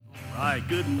right,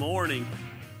 good morning.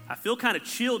 I feel kind of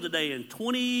chilled today. In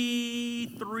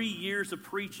 23 years of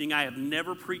preaching, I have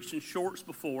never preached in shorts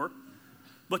before,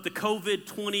 but the COVID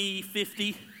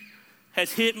 2050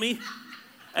 has hit me,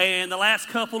 and the last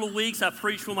couple of weeks I've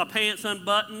preached with my pants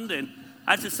unbuttoned, and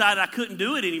I decided I couldn't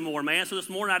do it anymore, man. So this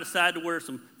morning I decided to wear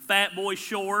some fat boy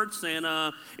shorts, and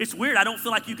it's weird. I don't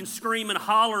feel like you can scream and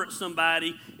holler at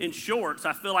somebody in shorts.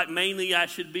 I feel like mainly I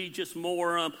should be just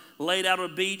more laid out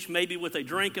on the beach, maybe with a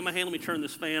drink in my hand. Let me turn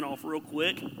this fan off real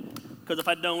quick, because if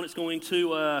I don't, it's going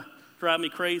to drive me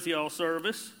crazy all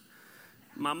service.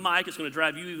 My mic is going to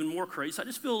drive you even more crazy. So I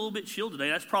just feel a little bit chilled today.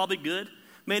 That's probably good.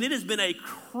 Man, it has been a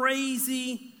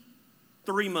crazy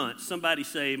 3 months. Somebody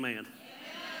say amen.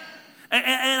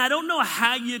 And I don't know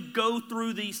how you go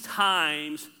through these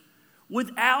times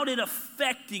without it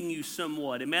affecting you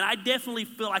somewhat. And man, I definitely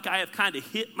feel like I have kind of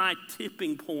hit my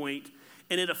tipping point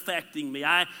and it affecting me.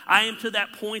 I am to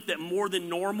that point that more than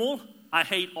normal, I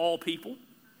hate all people.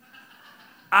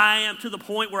 I am to the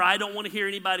point where I don't want to hear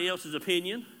anybody else's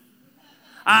opinion.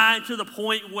 I'm to the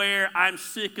point where I'm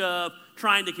sick of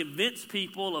trying to convince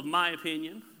people of my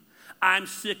opinion. I'm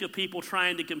sick of people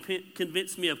trying to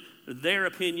convince me of their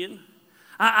opinion.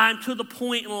 I'm to the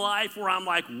point in life where I'm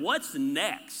like, what's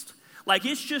next? Like,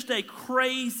 it's just a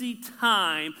crazy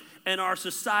time in our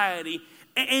society.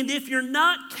 And if you're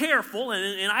not careful,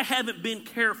 and I haven't been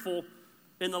careful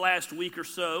in the last week or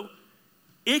so,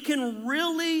 it can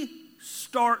really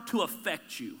start to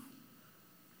affect you.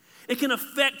 It can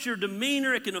affect your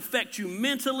demeanor. It can affect you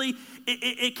mentally.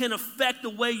 It can affect the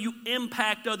way you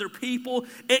impact other people.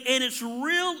 And it's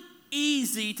real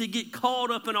easy to get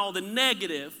caught up in all the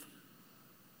negative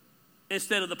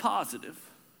instead of the positive.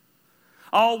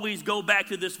 I always go back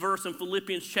to this verse in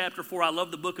Philippians chapter 4. I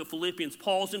love the book of Philippians.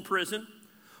 Paul's in prison.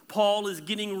 Paul is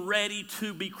getting ready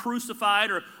to be crucified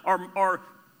or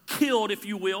killed, if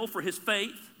you will, for his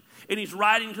faith. And he's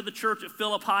writing to the church at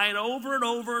Philippi, and over and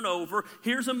over and over,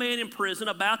 here's a man in prison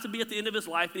about to be at the end of his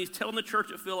life, and he's telling the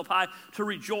church at Philippi to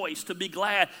rejoice, to be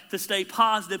glad, to stay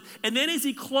positive. And then as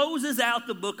he closes out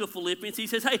the book of Philippians, he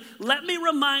says, hey, let me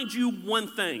remind you one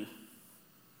thing.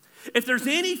 If there's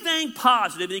anything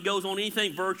positive, and he goes on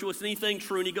anything virtuous, anything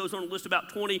true, and he goes on a list about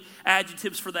 20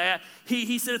 adjectives for that.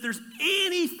 He said, if there's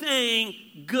anything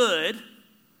good,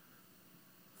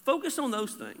 focus on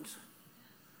those things.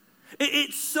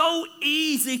 It's so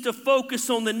easy to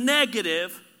focus on the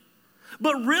negative,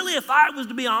 but really, if I was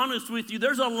to be honest with you,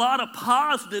 there's a lot of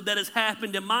positive that has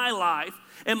happened in my life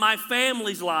and my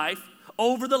family's life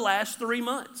over the last 3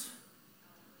 months.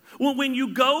 Well, when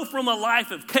you go from a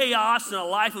life of chaos and a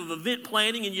life of event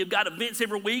planning, and you've got events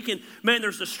every week, and man,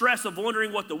 there's the stress of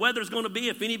wondering what the weather's going to be,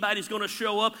 if anybody's going to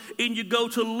show up, and you go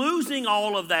to losing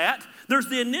all of that, there's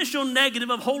the initial negative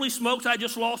of, holy smokes, I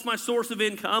just lost my source of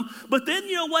income. But then,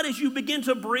 you know what, as you begin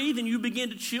to breathe and you begin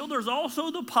to chill, there's also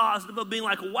the positive of being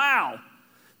like, wow,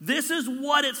 this is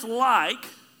what it's like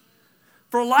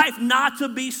for life not to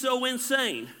be so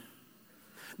insane.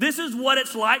 This is what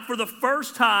it's like for the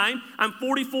first time. I'm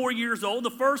 44 years old, the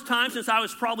first time since I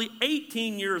was probably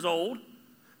 18 years old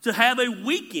to have a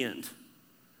weekend.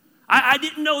 I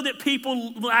didn't know that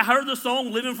people, when I heard the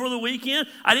song Living for the Weekend,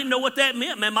 I didn't know what that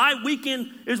meant. Man, my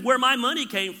weekend is where my money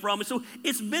came from. And so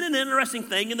it's been an interesting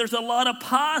thing, and there's a lot of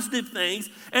positive things,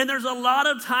 and there's a lot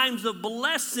of times of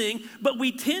blessing, but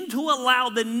we tend to allow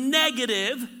the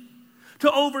negative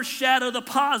to overshadow the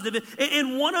positive.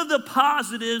 And one of the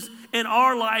positives in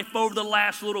our life over the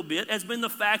last little bit has been the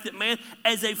fact that, man,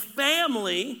 as a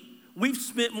family, we've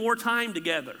spent more time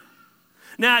together.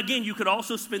 Now, again, you could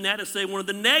also spin that and say one of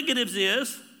the negatives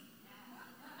is,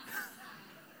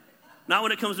 not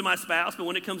when it comes to my spouse, but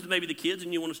when it comes to maybe the kids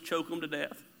and you want to choke them to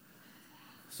death.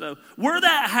 So we're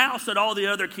that house that all the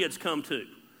other kids come to.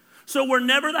 So we're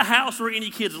never the house where any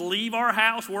kids leave our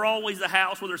house. We're always the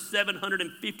house where there's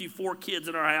 754 kids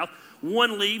in our house.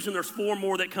 One leaves and there's 4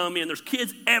 more that come in. There's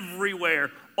kids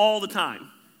everywhere all the time.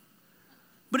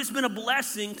 But it's been a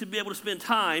blessing to be able to spend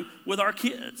time with our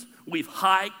kids. We've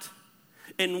hiked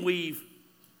and we've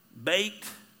baked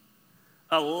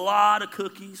a lot of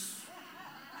cookies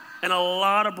and a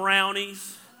lot of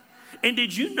brownies. And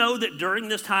did you know that during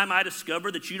this time I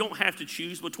discovered that you don't have to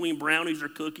choose between brownies or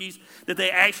cookies, that they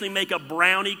actually make a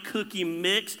brownie cookie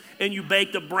mix and you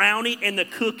bake the brownie and the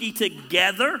cookie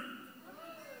together?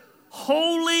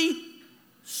 Holy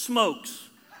smokes.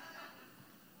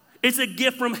 It's a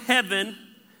gift from heaven.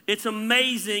 It's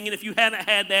amazing, and if you haven't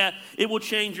had that, it will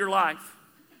change your life.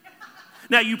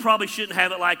 Now, you probably shouldn't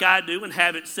have it like I do and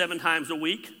have it 7 times a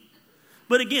week.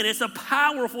 But again, it's a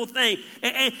powerful thing.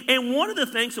 And one of the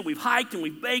things that we've hiked and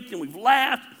we've baked and we've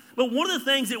laughed, But one of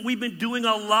the things that we've been doing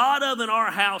a lot of in our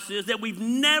house is that we've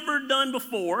never done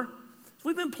before.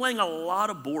 We've been playing a lot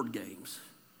of board games.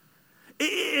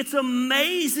 It's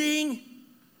amazing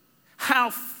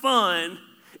how fun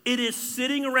it is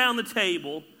sitting around the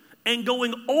table and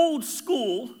going old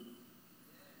school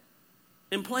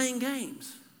and playing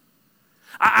games.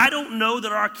 I don't know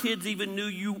that our kids even knew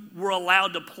you were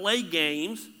allowed to play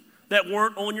games that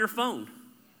weren't on your phone.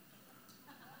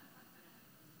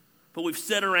 But we've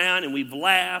sat around and we've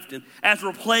laughed, and as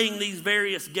we're playing these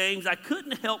various games, I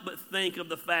couldn't help but think of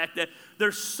the fact that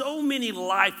there's so many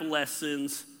life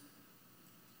lessons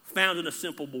found in a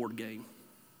simple board game.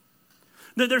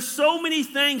 That there's so many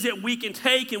things that we can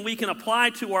take and we can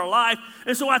apply to our life.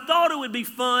 And so I thought it would be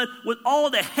fun with all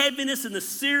the heaviness and the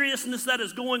seriousness that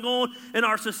is going on in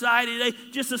our society today,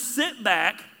 just to sit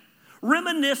back,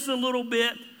 reminisce a little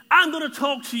bit. I'm going to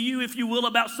talk to you, if you will,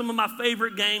 about some of my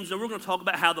favorite games, and we're going to talk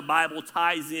about how the Bible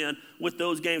ties in with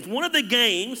those games. One of the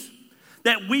games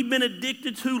that we've been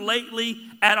addicted to lately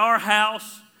at our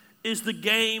house is the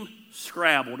game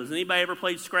Scrabble. Does anybody ever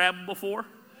played Scrabble before?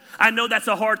 I know that's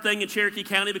a hard thing in Cherokee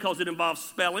County because it involves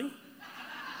spelling.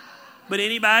 But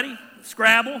anybody?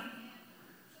 Scrabble?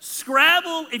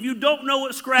 Scrabble, if you don't know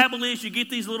what Scrabble is, you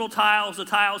get these little tiles. The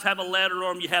tiles have a letter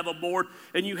on them. You have a board,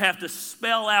 and you have to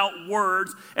spell out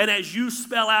words. And as you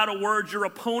spell out a word, your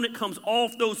opponent comes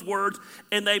off those words,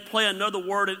 and they play another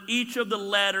word. And each of the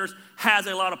letters has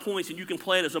a lot of points. And you can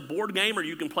play it as a board game, or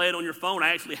you can play it on your phone.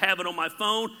 I actually have it on my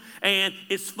phone, and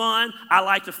it's fun. I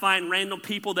like to find random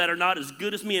people that are not as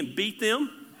good as me and beat them.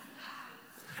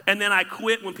 And then I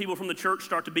quit when people from the church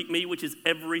start to beat me, which is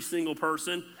every single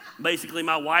person. Basically,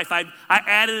 my wife. I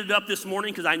added it up this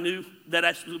morning because I knew that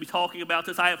I should be talking about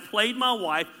this. I have played my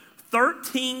wife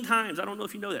 13 times. I don't know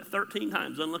if you know that. 13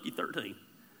 times. Unlucky 13.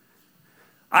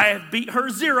 I have beat her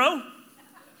 0.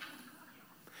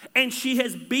 And she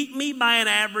has beat me by an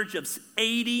average of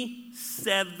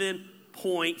 87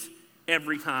 points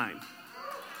every time.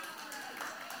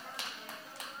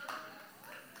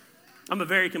 I'm a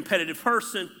very competitive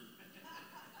person,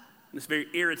 and it's very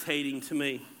irritating to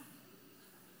me.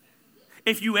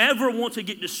 If you ever want to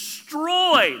get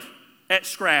destroyed at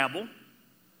Scrabble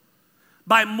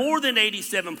by more than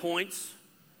 87 points,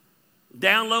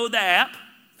 download the app,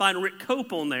 find Rick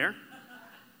Cope on there,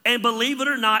 and believe it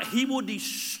or not, he will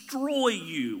destroy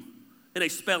you in a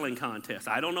spelling contest.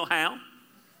 I don't know how.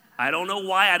 I don't know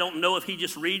why. I don't know if he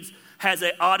just has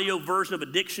an audio version of a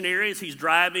dictionary as he's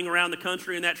driving around the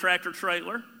country in that tractor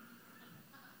trailer.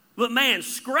 But man,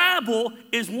 Scrabble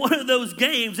is one of those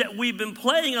games that we've been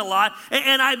playing a lot,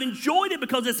 and I've enjoyed it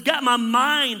because it's got my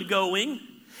mind going,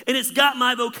 and it's got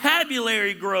my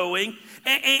vocabulary growing,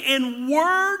 and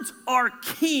words are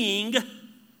king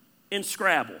in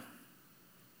Scrabble.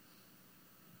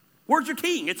 Words are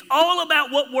king. It's all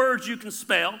about what words you can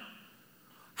spell,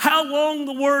 how long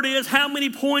the word is, how many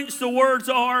points the words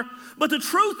are. But the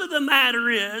truth of the matter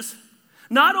is,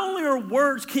 not only are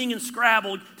words king in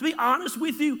Scrabble, to be honest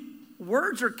with you,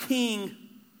 words are king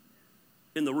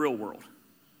in the real world.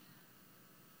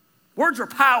 Words are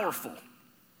powerful.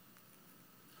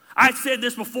 I said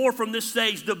this before from this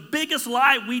stage, the biggest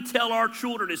lie we tell our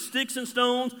children is sticks and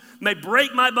stones may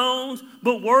break my bones,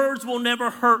 but words will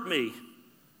never hurt me.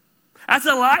 That's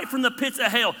a lie from the pits of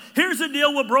hell. Here's the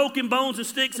deal with broken bones and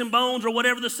sticks and bones, or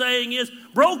whatever the saying is.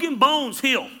 Broken bones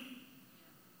heal.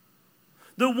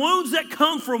 The wounds that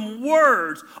come from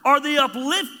words, or the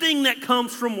uplifting that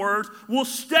comes from words, will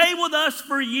stay with us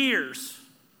for years.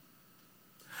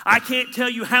 I can't tell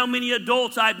you how many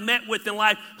adults I've met with in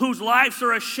life whose lives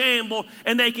are a shamble,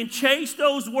 and they can chase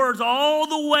those words all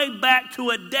the way back to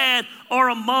a dad or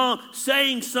a mom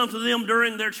saying something to them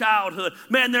during their childhood.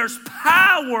 Man, there's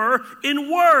power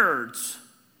in words.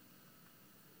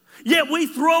 Yet we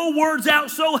throw words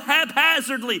out so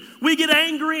haphazardly. We get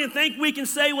angry and think we can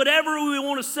say whatever we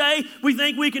want to say. We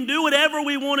think we can do whatever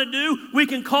we want to do. We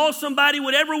can call somebody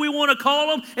whatever we want to call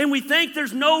them, and we think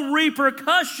there's no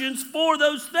repercussions for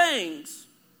those things.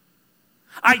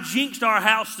 I jinxed our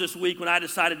house this week when I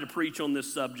decided to preach on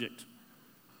this subject.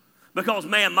 Because,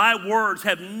 man, my words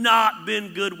have not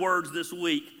been good words this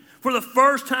week. For the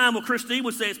first time, well, Christine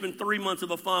would say it's been 3 months of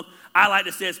a funk. I like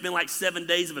to say it's been like 7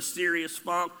 days of a serious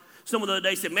funk. Someone the other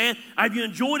day said, man, have you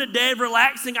enjoyed a day of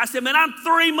relaxing? I said, man, I'm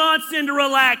 3 months into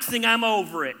relaxing. I'm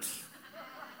over it.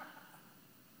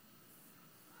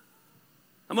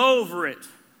 I'm over it.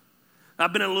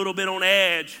 I've been a little bit on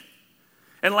edge.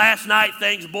 And last night,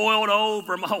 things boiled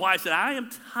over. My wife said, I am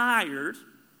tired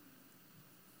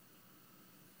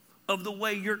of the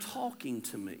way you're talking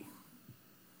to me.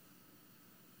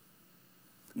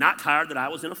 Not tired that I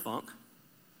was in a funk.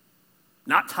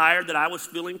 Not tired that I was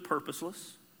feeling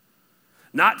purposeless.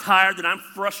 Not tired that I'm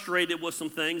frustrated with some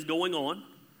things going on.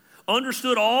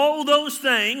 Understood all those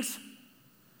things.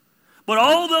 But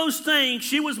all those things,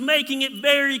 she was making it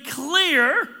very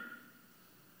clear.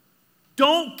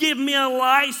 Don't give me a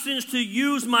license to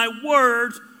use my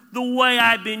words the way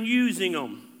I've been using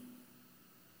them.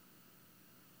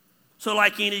 So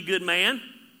like any good man,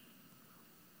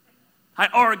 I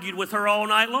argued with her all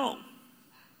night long.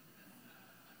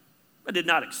 I did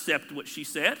not accept what she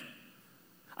said.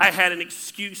 I had an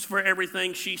excuse for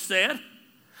everything she said.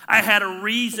 I had a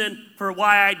reason for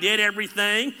why I did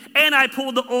everything. And I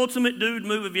pulled the ultimate dude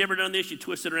move. Have you ever done this? You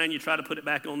twist it around, you try to put it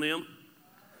back on them.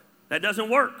 That doesn't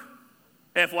work.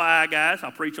 FYI, guys,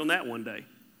 I'll preach on that one day.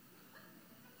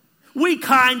 We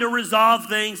kind of resolved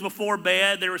things before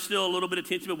bed. There was still a little bit of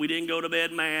tension, but we didn't go to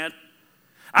bed mad.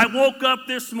 I woke up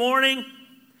this morning,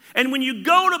 and when you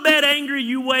go to bed angry,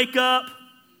 you wake up.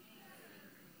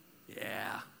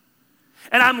 Yeah.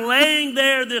 And I'm laying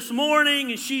there this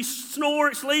morning, and she's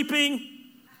sleeping.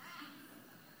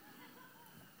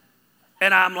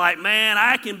 And I'm like, man,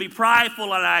 I can be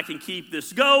prideful, and I can keep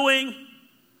this going.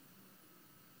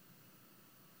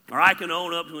 Or I can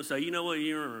own up to it and say, you know what,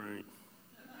 you're right.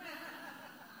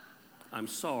 I'm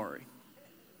sorry.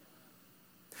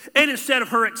 And instead of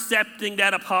her accepting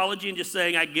that apology and just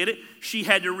saying, I get it, she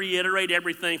had to reiterate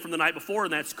everything from the night before,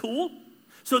 and that's cool.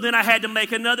 So then I had to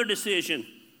make another decision.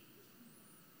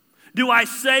 Do I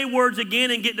say words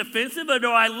again and get defensive, or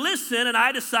do I listen? And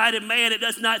I decided, man,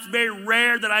 it's very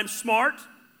rare that I'm smart.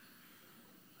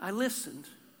 I listened.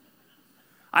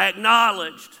 I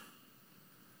acknowledged.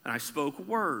 And I spoke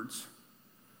words.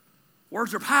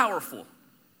 Words are powerful.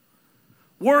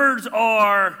 Words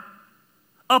are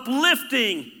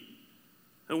uplifting,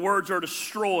 and words are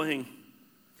destroying.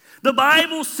 The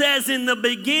Bible says in the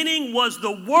beginning was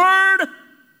the Word,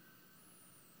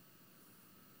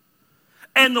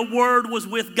 and the Word was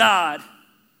with God.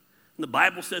 And the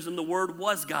Bible says, and the Word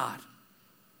was God.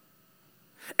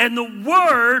 And the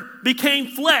Word became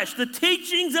flesh. The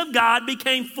teachings of God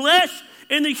became flesh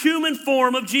in the human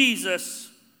form of Jesus.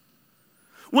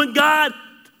 When God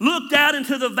looked out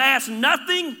into the vast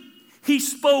nothing, he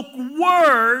spoke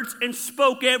words and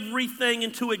spoke everything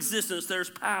into existence.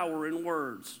 There's power in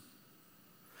words.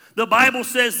 The Bible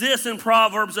says this in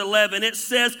Proverbs 11. It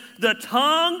says, the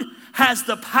tongue has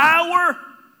the power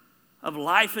of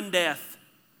life and death,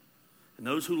 and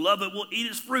those who love it will eat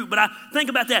its fruit. But I think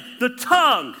about that. The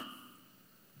tongue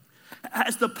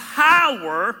has the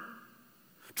power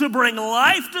to bring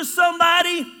life to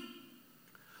somebody,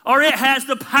 or it has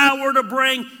the power to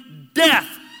bring death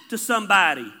to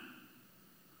somebody.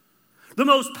 The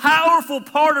most powerful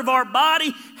part of our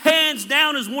body, hands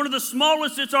down, is one of the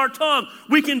smallest. It's our tongue.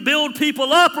 We can build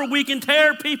people up, or we can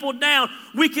tear people down.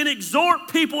 We can exhort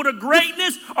people to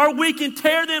greatness, or we can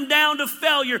tear them down to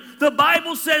failure. The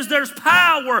Bible says there's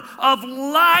power of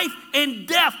life and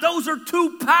death. Those are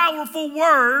two powerful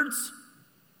words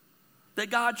that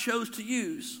God chose to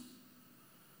use.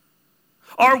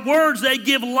 Our words, they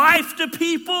give life to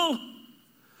people,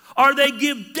 or they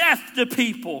give death to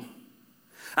people.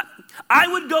 I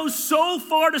would go so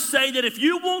far to say that if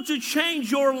you want to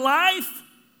change your life,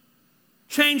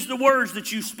 change the words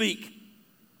that you speak.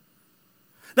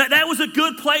 That was a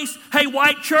good place. Hey,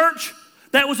 white church,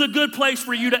 that was a good place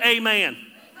for you to amen.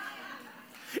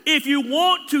 If you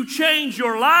want to change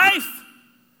your life,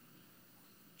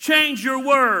 change your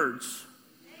words.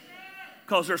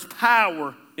 Because there's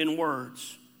power in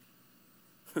words.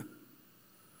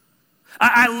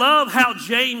 I love how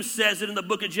James says it in the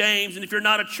book of James. And if you're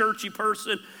not a churchy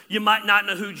person, you might not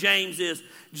know who James is.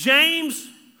 James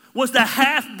was the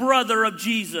half-brother of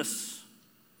Jesus.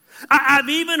 I've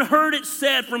even heard it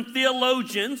said from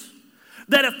theologians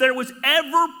that if there was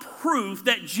ever proof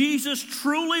that Jesus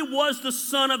truly was the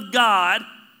Son of God,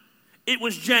 it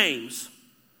was James.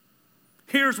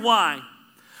 Here's why.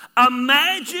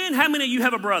 Imagine, how many of you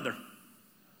have a brother?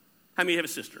 How many of you have a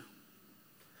sister?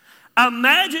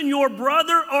 Imagine your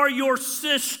brother or your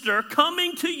sister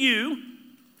coming to you,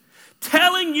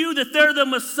 telling you that they're the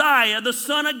Messiah, the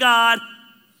Son of God,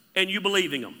 and you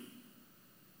believing them.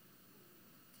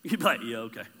 You'd be like, yeah,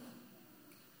 okay.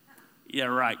 Yeah,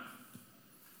 right.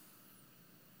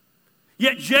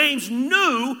 Yet James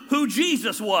knew who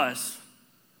Jesus was.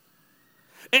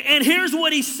 And here's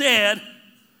what he said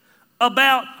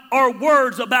about our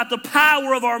words, about the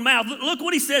power of our mouth. Look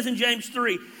what he says in James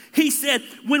 3. He said,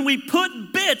 when we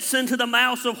put bits into the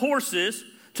mouths of horses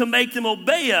to make them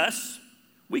obey us,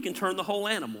 we can turn the whole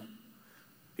animal.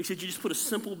 He said, you just put a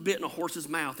simple bit in a horse's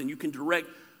mouth and you can direct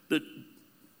the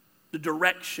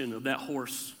direction of that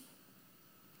horse.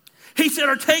 He said,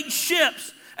 or take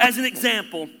ships as an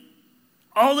example.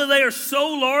 Although they are so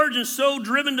large and so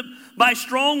driven by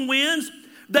strong winds,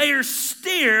 they are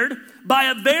steered by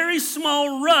a very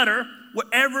small rudder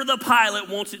wherever the pilot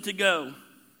wants it to go.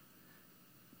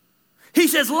 He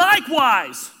says,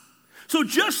 likewise, so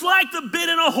just like the bit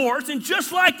in a horse and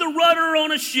just like the rudder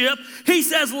on a ship, he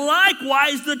says,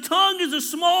 likewise, the tongue is a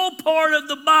small part of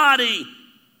the body,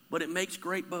 but it makes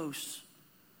great boasts.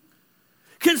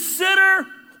 Consider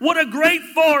what a great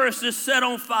forest is set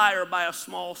on fire by a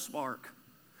small spark.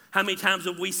 How many times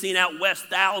have we seen out west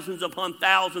thousands upon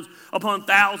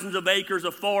thousands of acres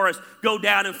of forest go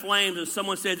down in flames, and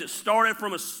someone says it started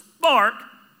from a spark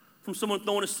from someone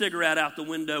throwing a cigarette out the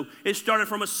window. It started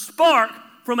from a spark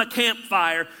from a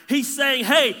campfire. He's saying,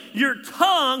 hey, your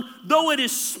tongue, though it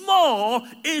is small,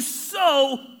 is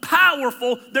so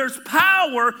powerful. There's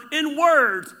power in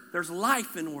words. There's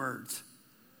life in words.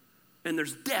 And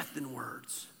there's death in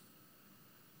words.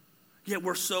 Yet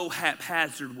we're so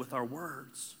haphazard with our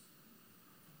words.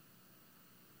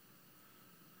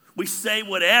 We say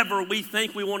whatever we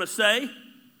think we want to say,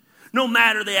 no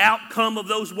matter the outcome of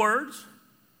those words.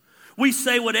 We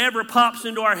say whatever pops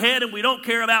into our head, and we don't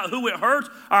care about who it hurts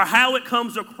or how it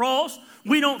comes across.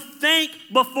 We don't think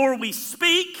before we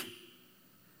speak,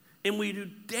 and we do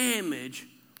damage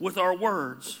with our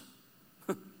words.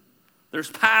 There's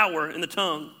power in the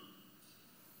tongue.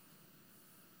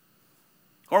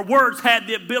 Our words have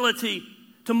the ability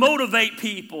to motivate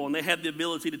people, and they have the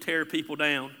ability to tear people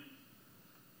down.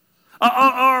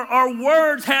 Our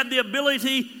words have the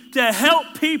ability to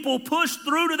help people push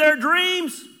through to their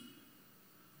dreams.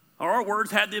 Our words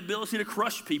have the ability to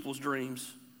crush people's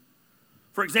dreams.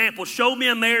 For example, show me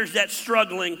a marriage that's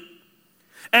struggling,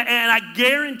 and I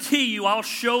guarantee you I'll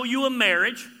show you a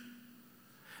marriage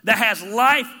that has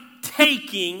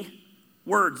life-taking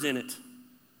words in it.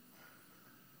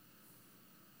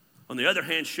 On the other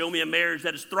hand, show me a marriage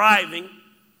that is thriving,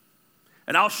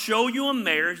 and I'll show you a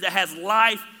marriage that has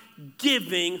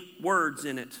life-giving words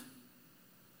in it.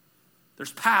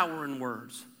 There's power in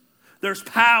words. There's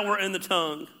power in the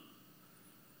tongue.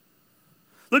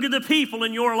 Look at the people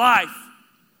in your life.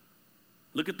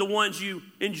 Look at the ones you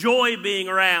enjoy being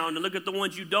around, and look at the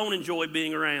ones you don't enjoy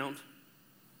being around.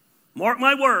 Mark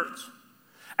my words.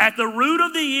 At the root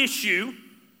of the issue,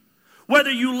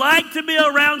 whether you like to be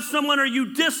around someone or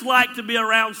you dislike to be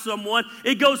around someone,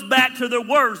 it goes back to their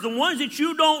words. The ones that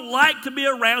you don't like to be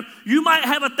around, you might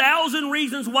have 1,000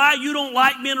 reasons why you don't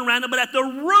like being around them, but at the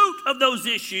root of those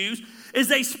issues is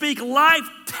they speak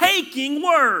life-taking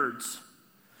words.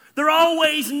 They're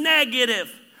always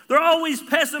negative. They're always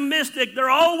pessimistic. They're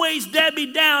always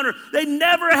Debbie Downer. They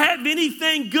never have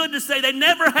anything good to say. They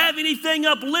never have anything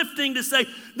uplifting to say.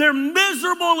 They're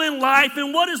miserable in life.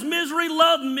 And what does misery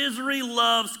love? Misery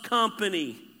loves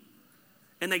company.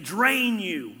 And they drain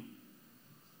you.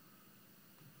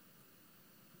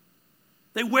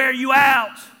 They wear you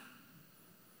out.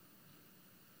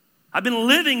 I've been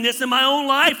living this in my own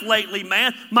life lately,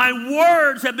 man. My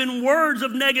words have been words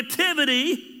of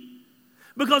negativity,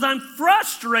 because I'm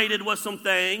frustrated with some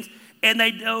things, and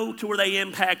they go to where they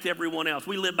impact everyone else.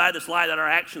 We live by this lie that our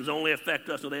actions only affect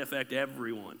us, or they affect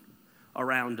everyone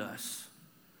around us.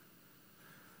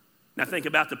 Now think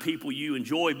about the people you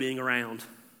enjoy being around.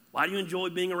 Why do you enjoy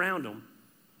being around them?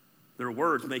 Their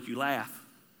words make you laugh.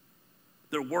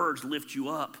 Their words lift you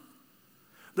up.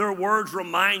 Their words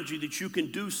remind you that you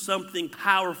can do something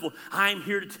powerful. I'm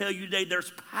here to tell you today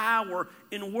there's power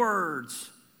in words.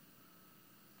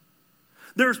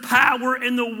 There's power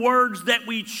in the words that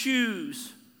we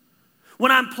choose.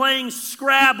 When I'm playing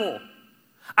Scrabble,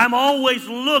 I'm always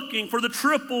looking for the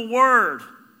triple word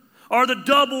or the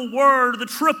double word or the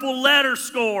triple letter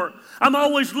score. I'm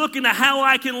always looking at how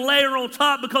I can layer on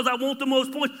top because I want the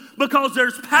most points, because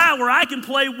there's power. I can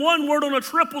play one word on a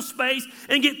triple space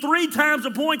and get 3 times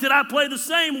the points that I play the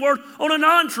same word on a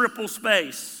non-triple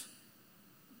space.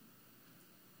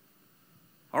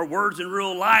 Our words in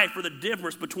real life are the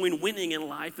difference between winning in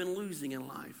life and losing in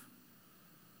life.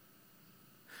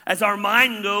 As our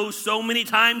mind goes, so many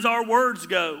times our words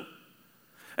go.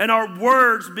 And our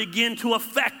words begin to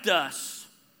affect us.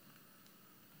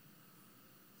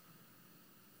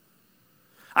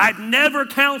 I've never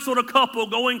counseled a couple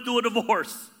going through a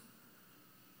divorce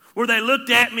where they looked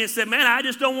at me and said, man, I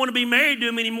just don't want to be married to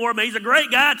him anymore. But he's a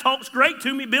great guy, talks great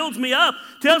to me, builds me up,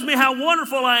 tells me how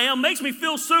wonderful I am, makes me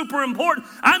feel super important.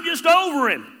 I'm just over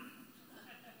him.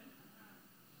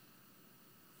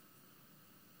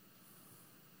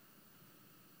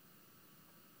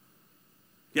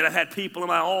 Yet I've had people in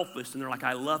my office and they're like,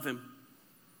 I love him.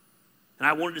 And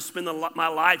I wanted to spend my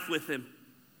life with him.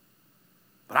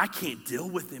 But I can't deal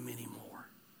with him anymore.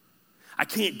 I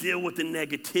can't deal with the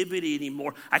negativity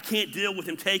anymore. I can't deal with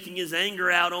him taking his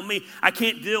anger out on me. I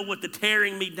can't deal with the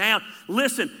tearing me down.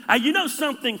 Listen, you know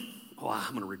something? Oh,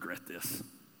 I'm going to regret this.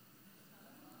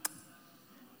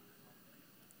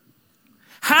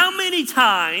 How many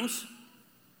times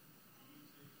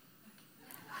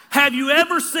have you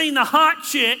ever seen the hot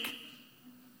chick,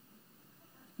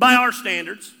 by our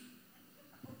standards,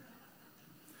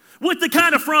 with the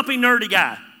kind of frumpy, nerdy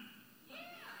guy?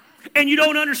 And you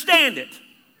don't understand it.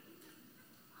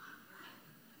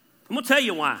 I'm going to tell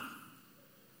you why.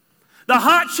 The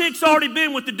hot chick's already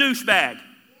been with the douchebag.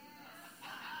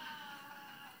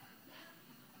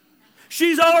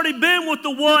 She's already been with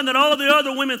the one that all the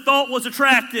other women thought was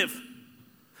attractive,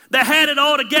 that had it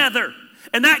all together.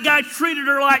 And that guy treated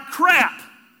her like crap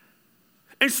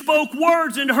and spoke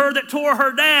words into her that tore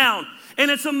her down. And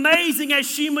it's amazing as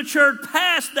she matured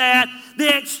past that,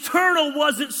 the external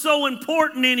wasn't so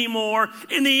important anymore,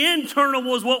 and the internal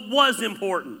was what was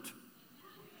important.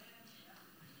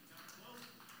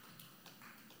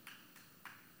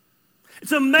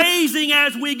 It's amazing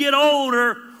as we get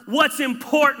older what's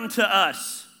important to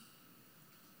us.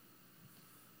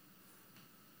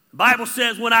 The Bible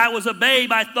says, when I was a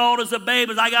babe, I thought as a babe.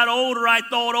 As I got older, I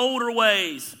thought older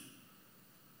ways.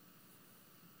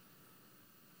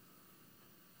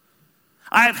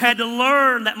 I have had to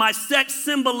learn that my sex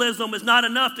symbolism is not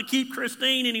enough to keep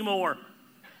Christine anymore.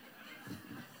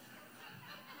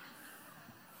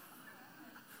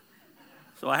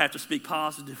 So I have to speak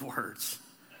positive words.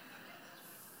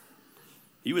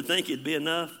 You would think it'd be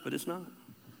enough, but it's not.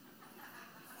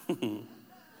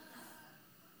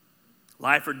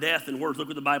 Life or death in words. Look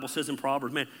what the Bible says in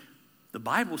Proverbs. Man, the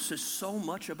Bible says so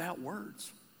much about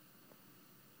words.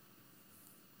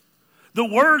 The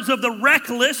words of the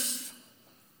reckless,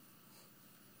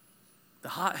 the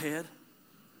hothead,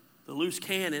 the loose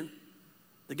cannon,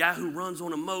 the guy who runs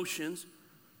on emotions.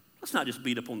 Let's not just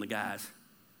beat up on the guys.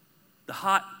 The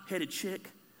hot-headed chick,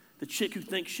 the chick who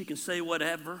thinks she can say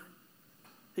whatever.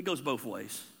 It goes both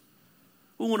ways.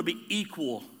 We want to be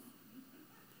equal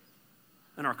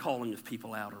in our calling of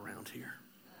people out around here.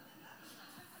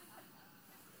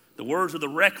 The words of the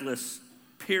reckless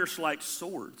pierce like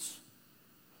swords.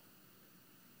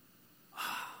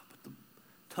 But the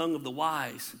tongue of the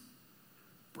wise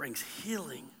brings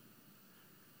healing.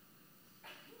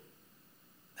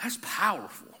 That's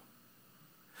powerful.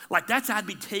 Like I'd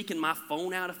be taking my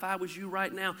phone out if I was you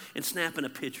right now and snapping a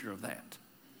picture of that.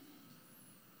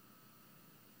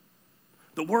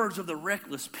 The words of the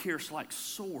reckless pierce like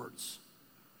swords.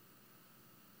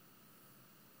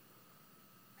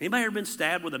 Anybody ever been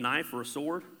stabbed with a knife or a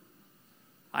sword?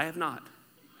 I have not.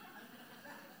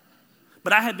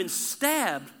 But I have been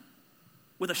stabbed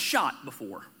with a shot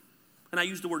before. And I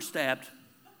use the word stabbed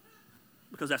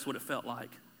because that's what it felt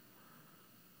like.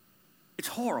 It's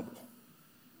horrible.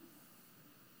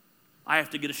 I have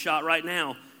to get a shot right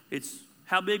now. It's,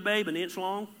 how big, babe? An inch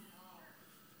long?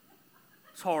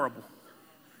 It's horrible.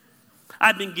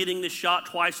 I've been getting this shot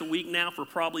twice a week now for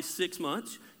probably 6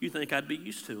 months. You think I'd be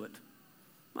used to it.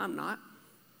 I'm not.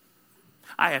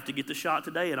 I have to get the shot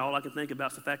today, and all I can think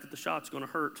about is the fact that the shot's going to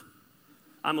hurt.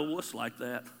 I'm a wuss like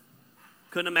that.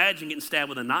 Couldn't imagine getting stabbed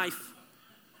with a knife.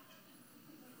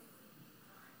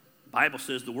 The Bible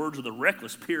says the words of the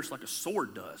reckless pierce like a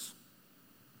sword does.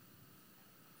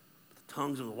 The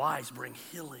tongues of the wise bring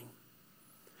healing.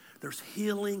 There's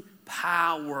healing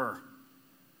power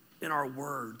in our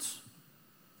words.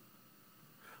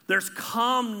 There's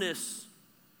calmness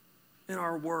in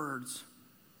our words.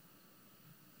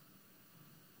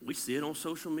 We see it on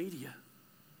social media.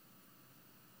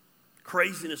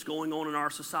 Craziness going on in our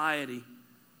society.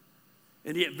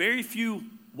 And yet very few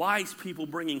wise people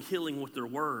bringing healing with their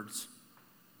words.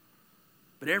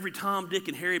 But every Tom, Dick,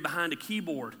 and Harry behind a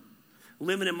keyboard,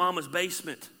 living in mama's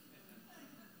basement,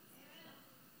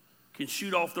 can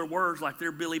shoot off their words like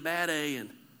they're Billy Bad A, and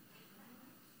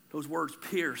those words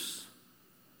pierce.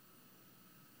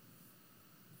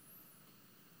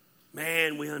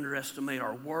 Man, we underestimate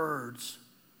our words.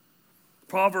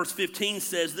 Proverbs 15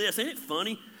 says this. Ain't it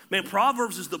funny? Man,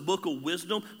 Proverbs is the book of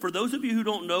wisdom. For those of you who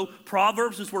don't know,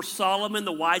 Proverbs is where Solomon,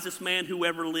 the wisest man who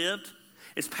ever lived,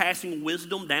 is passing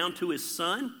wisdom down to his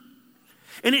son.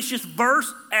 And it's just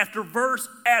verse after verse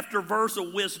after verse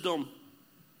of wisdom.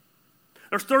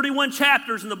 There's 31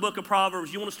 chapters in the book of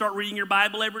Proverbs. You want to start reading your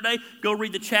Bible every day? Go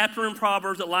read the chapter in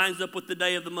Proverbs that lines up with the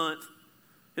day of the month.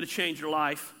 It'll change your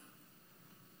life.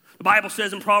 The Bible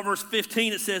says in Proverbs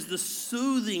 15, it says, the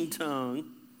soothing tongue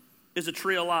is a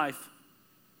tree of life.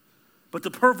 But the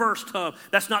perverse tongue,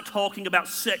 that's not talking about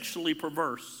sexually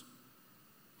perverse.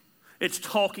 It's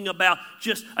talking about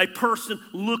just a person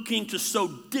looking to sow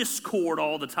discord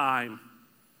all the time.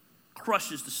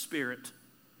 Crushes the spirit.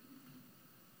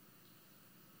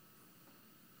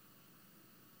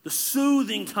 The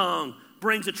soothing tongue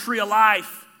brings a tree of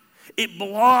life. It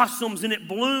blossoms and it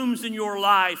blooms in your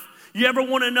life. You ever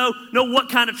want to know what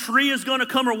kind of tree is going to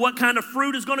come or what kind of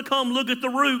fruit is going to come? Look at the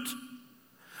root.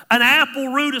 An apple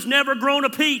root has never grown a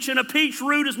peach, and a peach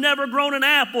root has never grown an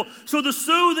apple. So the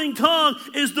soothing tongue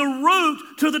is the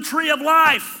root to the tree of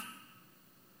life.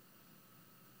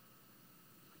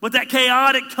 But that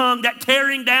chaotic tongue, that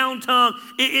tearing down tongue,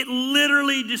 it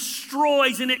literally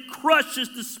destroys and it crushes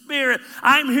the spirit.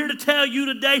 I'm here to tell you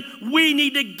today, we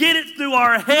need to get it through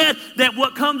our head that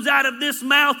what comes out of this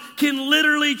mouth can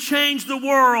literally change the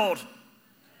world.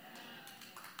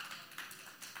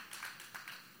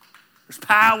 There's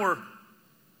power in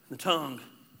the tongue.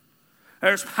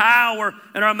 There's power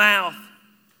in our mouth.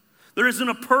 There isn't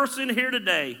a person here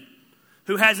today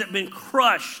who hasn't been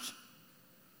crushed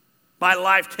by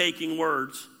life-taking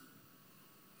words.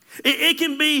 It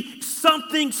can be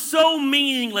something so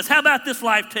meaningless. How about this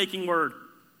life-taking word?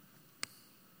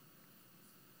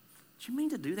 Do you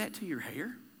mean to do that to your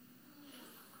hair?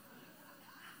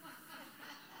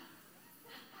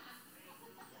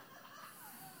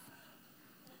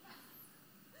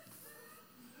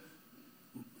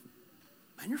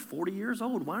 Man, you're 40 years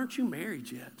old. Why aren't you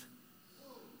married yet?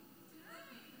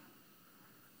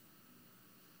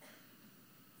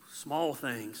 Small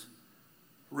things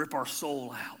rip our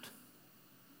soul out.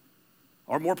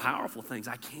 Or more powerful things,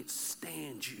 I can't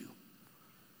stand you.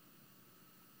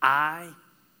 I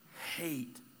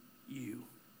hate you.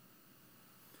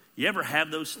 You ever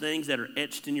have those things that are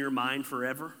etched in your mind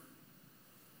forever?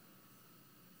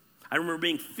 I remember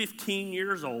being 15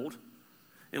 years old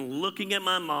and looking at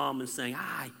my mom and saying,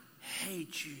 I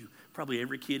hate you. Probably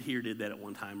every kid here did that at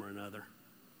one time or another.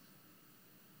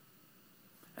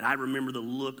 And I remember the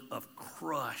look of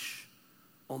crush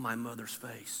on my mother's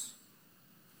face.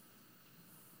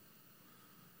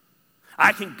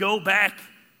 I can go back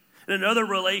in another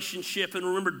relationship and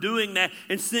remember doing that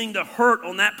and seeing the hurt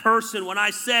on that person when I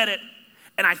said it.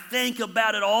 And I think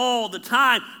about it all the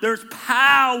time. There's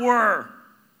power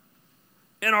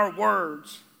in our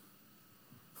words.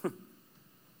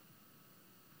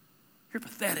 You're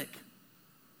pathetic.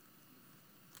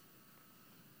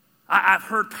 I've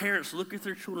heard parents look at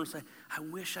their children and say, I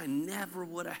wish I never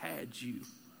would have had you.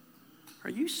 Are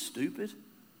you stupid?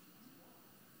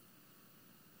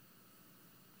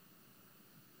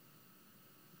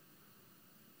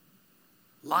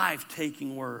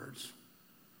 Life-taking words.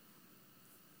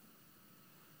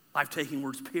 Life-taking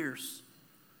words pierce.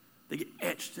 They get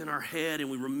etched in our head and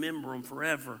we remember them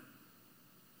forever.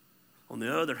 On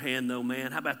the other hand, though,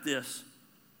 man, how about this?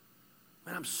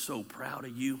 Man, I'm so proud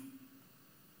of you.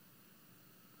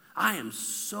 I am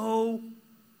so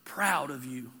proud of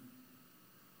you.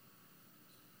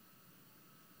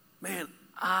 Man,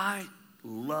 I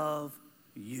love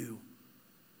you.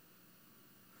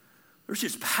 There's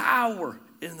just power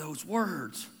in those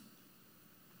words.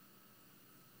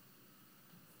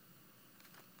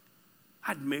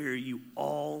 I'd marry you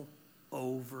all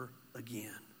over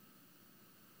again.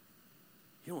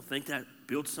 You don't think that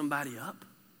builds somebody up?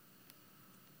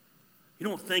 You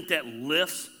don't think that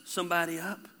lifts somebody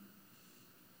up?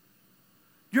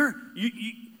 You're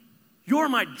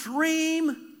my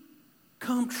dream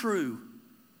come true.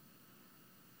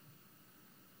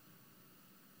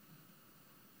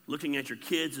 Looking at your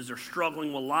kids as they're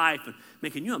struggling with life. And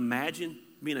man, can you imagine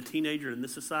being a teenager in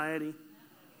this society?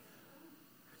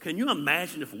 Can you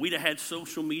imagine if we'd have had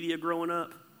social media growing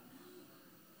up?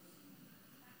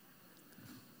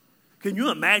 Can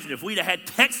you imagine if we'd have had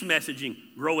text messaging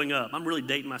growing up? I'm really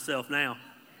dating myself now.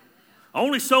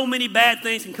 Only so many bad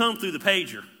things can come through the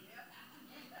pager.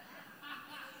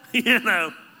 You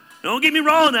know, don't get me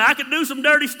wrong now. I could do some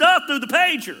dirty stuff through the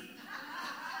pager.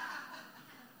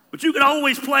 But you could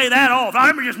always play that off. I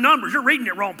remember just numbers. You're reading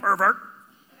it wrong, pervert.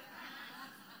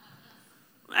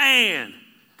 Man,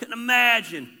 couldn't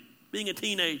imagine being a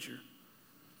teenager.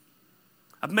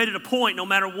 I've made it a point, no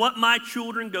matter what my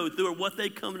children go through or what they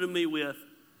come to me with,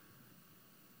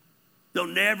 they'll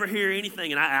never hear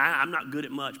anything. And I'm not good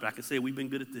at much, but I can say we've been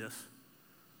good at this.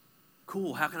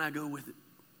 Cool, how can I go with it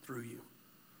through you?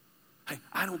 Hey,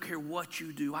 I don't care what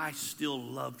you do, I still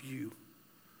love you.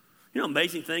 You know,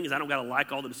 amazing thing is I don't got to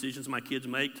like all the decisions my kids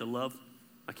make to love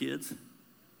my kids.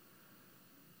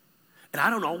 And I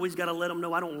don't always got to let them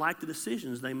know I don't like the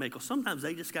decisions they make. Because sometimes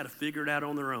they just got to figure it out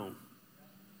on their own.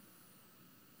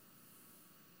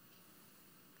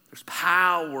 There's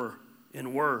power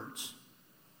in words.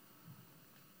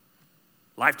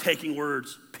 Life-taking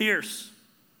words pierce,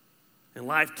 and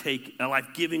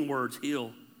life-giving words heal.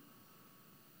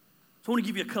 So I want to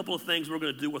give you a couple of things we're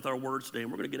going to do with our words today, and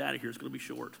we're going to get out of here. It's going to be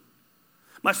short.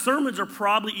 My sermons are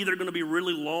probably either going to be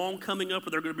really long coming up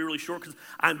or they're going to be really short because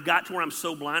I've got to where I'm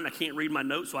so blind I can't read my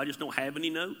notes, so I just don't have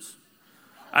any notes.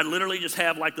 I literally just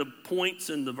have like the points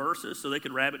and the verses so they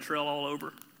could rabbit trail all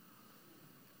over.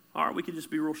 All right, we could just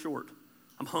be real short.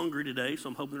 I'm hungry today, so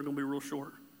I'm hoping they're going to be real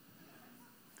short.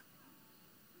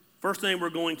 First thing we're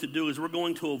going to do is we're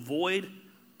going to avoid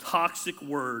toxic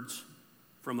words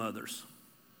from others.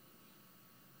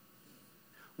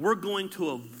 We're going to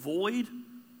avoid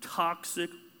toxic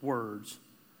words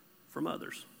from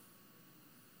others.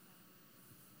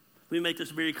 Let me make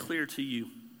this very clear to you.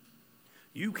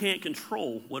 You can't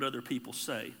control what other people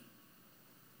say,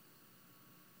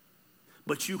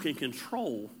 but you can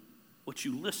control what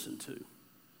you listen to.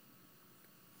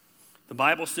 The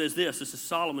Bible says this is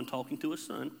Solomon talking to his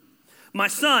son. My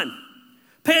son,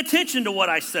 pay attention to what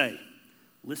I say.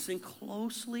 Listen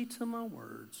closely to my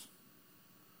words.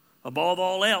 Above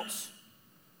all else,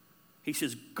 he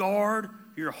says, guard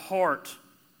your heart,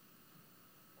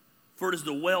 for it is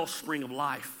the wellspring of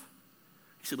life.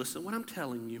 He said, listen, what I'm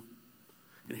telling you,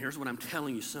 and here's what I'm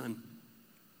telling you, son.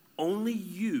 Only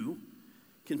you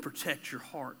can protect your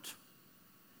heart.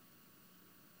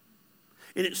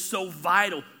 And it's so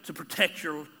vital to protect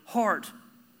your heart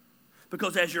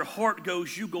because as your heart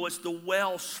goes, you go. It's the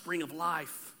wellspring of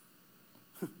life.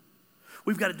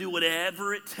 We've got to do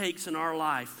whatever it takes in our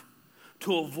life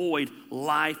to avoid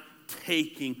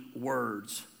life-taking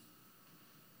words.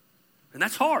 And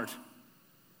that's hard.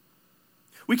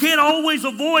 We can't always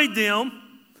avoid them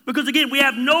because, again, we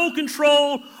have no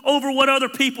control over what other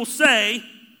people say,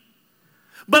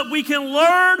 but we can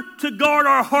learn to guard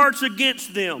our hearts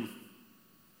against them.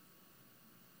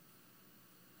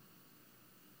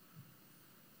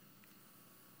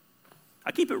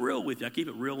 I keep it real with you. I keep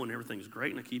it real when everything's great,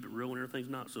 and I keep it real when everything's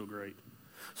not so great.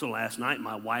 So last night,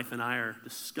 my wife and I are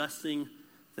discussing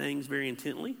things very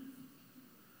intently.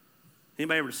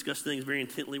 Anybody ever discuss things very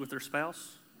intently with their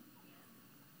spouse?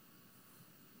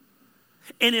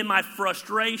 And in my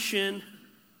frustration,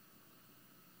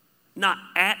 not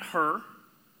at her,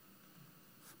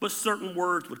 but certain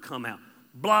words would come out.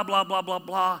 Blah, blah, blah, blah,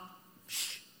 blah.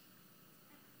 Shh.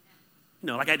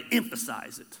 Like I'd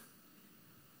emphasize it.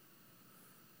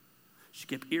 She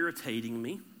kept irritating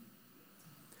me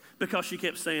because she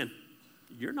kept saying,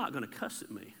 you're not going to cuss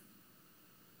at me.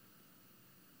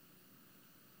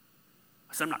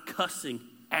 I said, I'm not cussing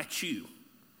at you.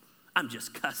 I'm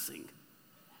just cussing.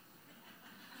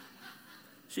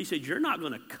 She said, you're not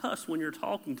going to cuss when you're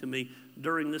talking to me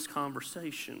during this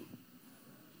conversation.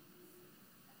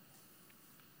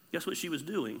 Guess what she was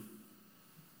doing?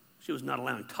 She was not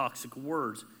allowing toxic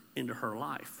words into her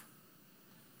life.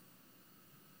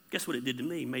 Guess what it did to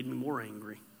me? It made me more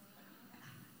angry.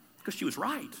 Because she was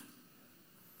right.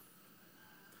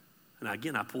 And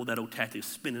again, I pulled that old tactic of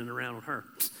spinning it around on her.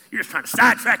 You're just trying to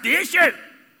sidetrack the issue. Why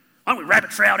don't we rabbit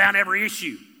trail down every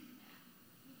issue?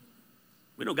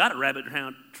 We don't got to rabbit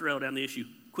trail down the issue.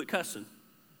 Quit cussing.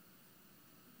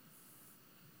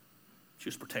 She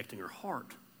was protecting her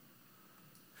heart.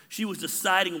 She was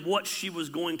deciding what she was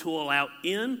going to allow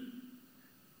in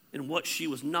and what she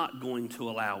was not going to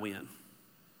allow in.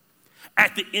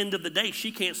 At the end of the day,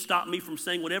 she can't stop me from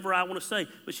saying whatever I want to say.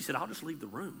 But she said, I'll just leave the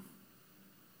room.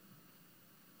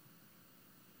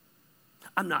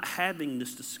 I'm not having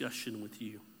this discussion with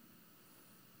you.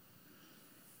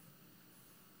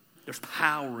 There's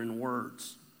power in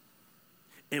words.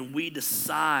 And we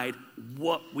decide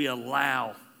what we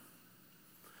allow.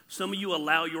 Some of you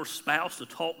allow your spouse to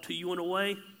talk to you in a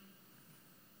way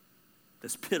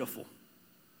that's pitiful.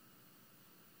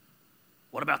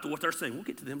 What about what they're saying? We'll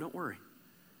get to them, don't worry.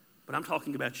 But I'm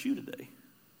talking about you today.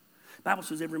 The Bible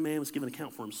says every man was given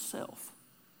account for himself.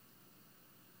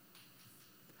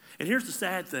 And here's the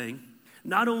sad thing.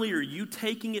 Not only are you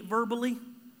taking it verbally,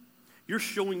 you're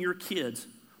showing your kids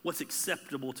what's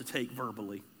acceptable to take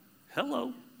verbally.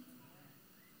 Hello.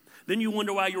 Then you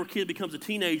wonder why your kid becomes a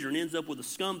teenager and ends up with a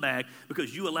scumbag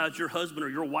because you allowed your husband or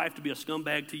your wife to be a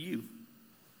scumbag to you.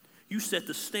 You set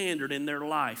the standard in their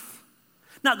life.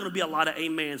 Not going to be a lot of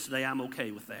amens today. I'm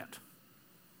okay with that.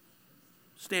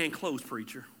 Stand close,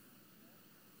 preacher.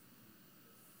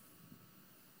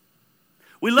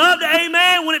 We love to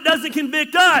amen when it doesn't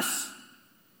convict us.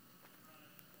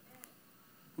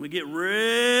 We get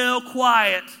real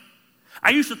quiet. I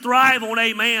used to thrive on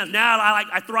amens. Now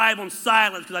I thrive on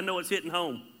silence because I know it's hitting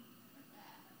home.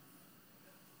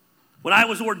 When I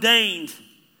was ordained,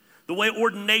 the way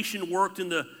ordination worked in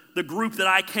the the group that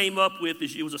I came up with,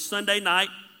 it was a Sunday night,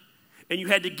 and you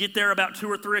had to get there about 2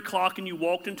 or 3 o'clock, and you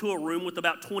walked into a room with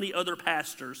about 20 other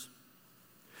pastors.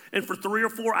 And for 3 or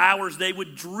 4 hours, they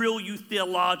would drill you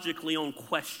theologically on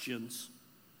questions.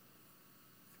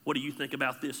 What do you think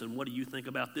about this? And what do you think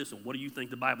about this? And what do you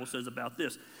think the Bible says about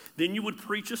this? Then you would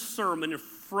preach a sermon in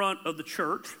front of the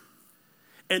church,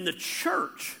 and the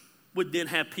church would then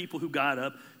have people who got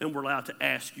up and were allowed to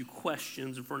ask you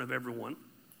questions in front of everyone.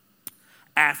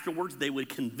 Afterwards, they would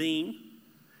convene,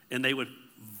 and they would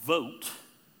vote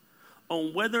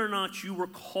on whether or not you were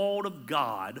called of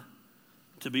God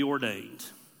to be ordained.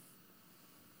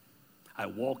 I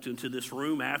walked into this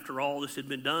room after all this had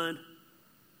been done,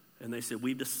 and they said,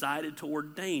 we've decided to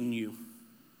ordain you.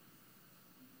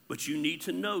 But you need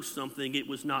to know something, it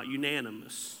was not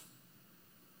unanimous.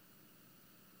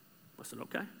 I said,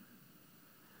 okay.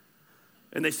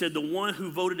 And they said, the one who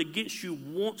voted against you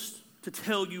wants to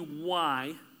tell you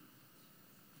why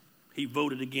he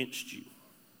voted against you.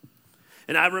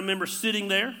 And I remember sitting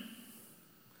there,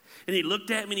 and he looked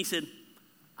at me and he said,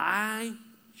 I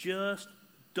just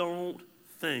don't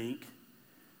think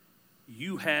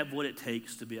you have what it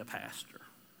takes to be a pastor.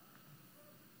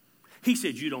 He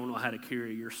said, you don't know how to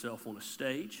carry yourself on a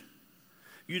stage.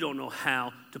 You don't know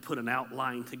how to put an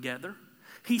outline together.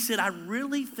 He said, I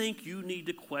really think you need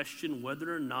to question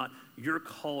whether or not you're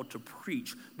called to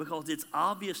preach, because it's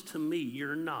obvious to me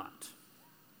you're not.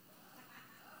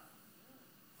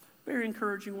 Very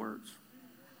encouraging words.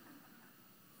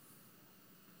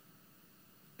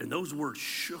 And those words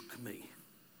shook me.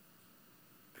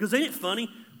 Because ain't it funny?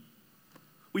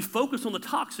 We focus on the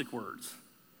toxic words.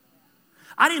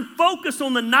 I didn't focus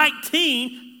on the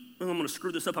 19. I'm going to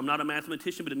screw this up. I'm not a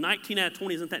mathematician, but a 19 out of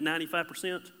 20, isn't that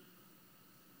 95%?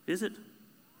 Is it? Does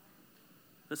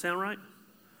that sound right?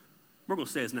 We're going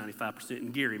to say it's 95%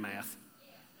 in Gary math.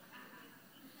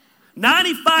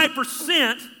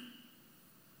 95%.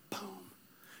 Boom.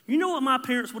 You know what my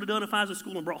parents would have done if I was at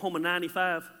school and brought home a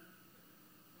 95?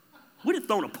 We'd have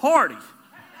thrown a party.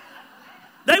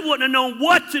 They wouldn't have known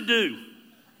what to do.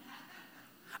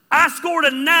 I scored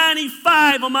a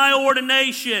 95 on my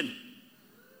ordination.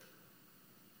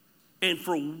 And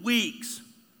for weeks,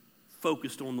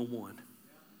 focused on the one.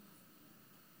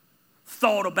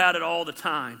 Thought about it all the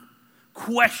time.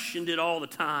 Questioned it all the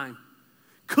time.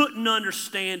 Couldn't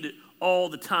understand it all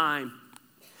the time.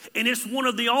 And it's one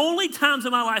of the only times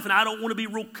in my life, and I don't want to be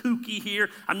real kooky here.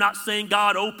 I'm not saying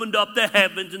God opened up the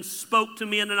heavens and spoke to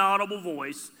me in an audible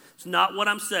voice. It's not what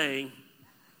I'm saying.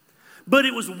 But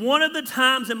it was one of the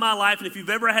times in my life, and if you've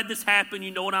ever had this happen,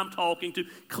 you know what I'm talking to.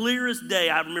 Clear as day,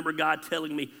 I remember God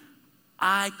telling me,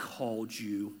 I called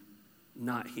you,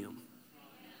 not him.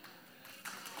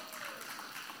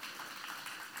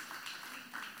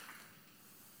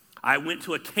 I went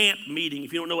to a camp meeting.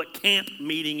 If you don't know what camp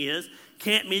meeting is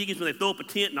when they throw up a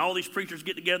tent and all these preachers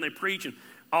get together and they preach, and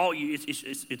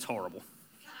it's horrible.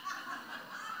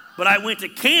 But I went to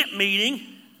camp meeting,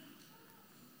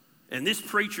 and this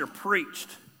preacher preached,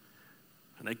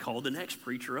 and they called the next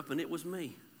preacher up, and it was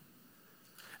me.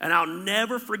 And I'll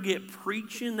never forget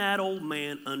preaching that old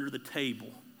man under the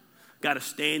table. Got a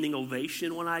standing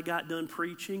ovation when I got done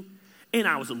preaching. And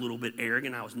I was a little bit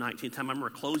arrogant. I was 19 at the time. I remember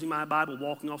closing my Bible,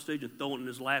 walking off stage and throwing it in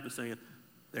his lap and saying,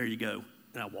 there you go.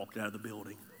 And I walked out of the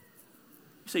building.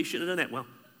 You say you shouldn't have done that. Well,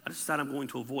 I decided I'm going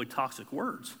to avoid toxic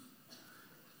words.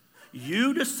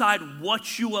 You decide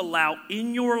what you allow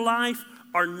in your life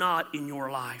or not in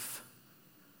your life.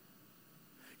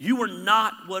 You are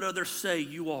not what others say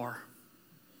you are.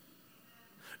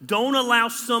 Don't allow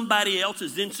somebody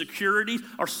else's insecurities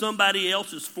or somebody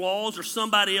else's flaws or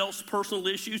somebody else's personal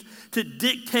issues to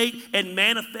dictate and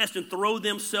manifest and throw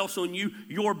themselves on you.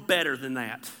 You're better than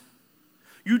that.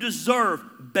 You deserve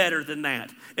better than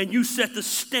that. And you set the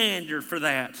standard for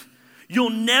that.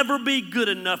 You'll never be good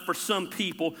enough for some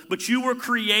people, but you were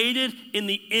created in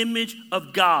the image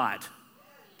of God.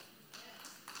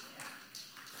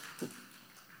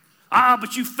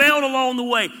 But you failed along the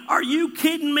way. Are you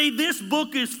kidding me? This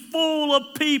book is full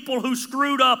of people who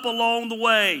screwed up along the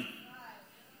way.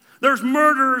 There's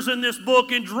murderers in this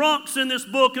book, and drunks in this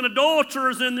book, and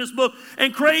adulterers in this book,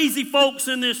 and crazy folks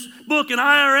in this book, and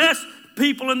IRS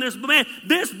people in this book. Man,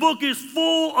 this book is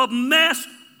full of messed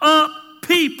up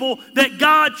people that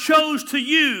God chose to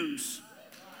use.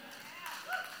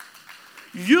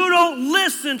 You don't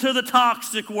listen to the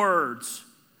toxic words.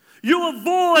 You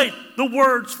avoid the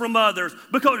words from others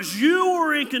because you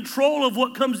are in control of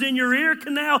what comes in your ear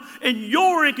canal, and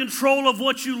you're in control of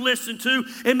what you listen to.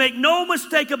 And make no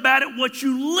mistake about it, what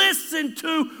you listen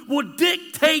to will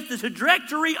dictate the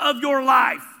trajectory of your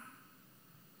life.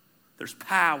 There's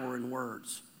power in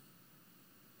words.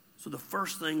 So the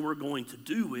first thing we're going to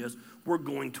do is we're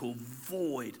going to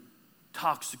avoid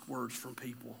toxic words from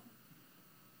people.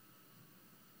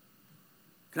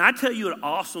 Can I tell you an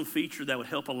awesome feature that would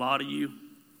help a lot of you?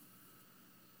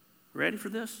 Ready for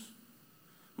this?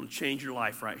 I'm going to change your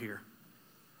life right here.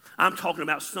 I'm talking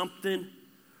about something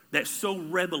that's so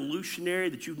revolutionary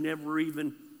that you've never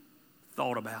even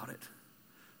thought about it.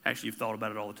 Actually, you've thought about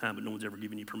it all the time, but no one's ever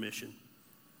given you permission.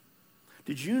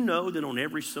 Did you know that on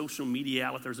every social media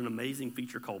outlet there's an amazing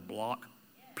feature called block?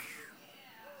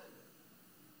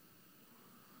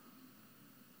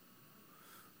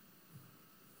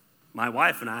 My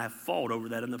wife and I have fought over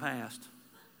that in the past.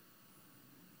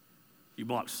 You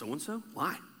blocked so-and-so?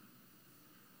 Why?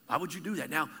 Why would you do that?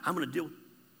 Now, I'm going to deal.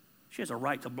 She has a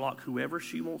right to block whoever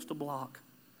she wants to block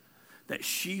that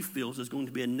she feels is going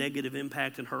to be a negative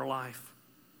impact in her life.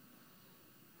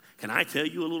 Can I tell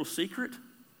you a little secret?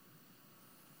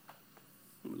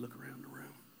 Let me look around the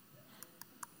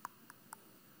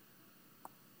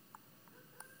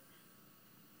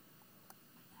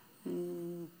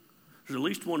room. There's at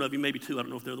least one of you, maybe two, I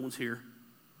don't know if the other one's here,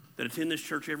 that attend this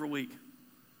church every week.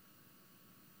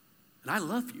 And I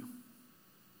love you.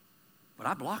 But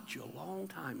I blocked you a long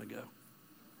time ago.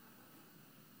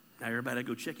 Now everybody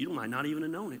go check. You might not even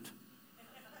have known it.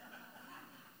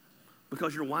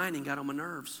 Because your whining got on my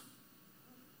nerves.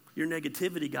 Your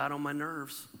negativity got on my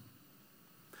nerves.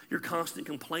 Your constant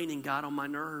complaining got on my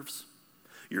nerves.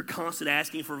 Your constant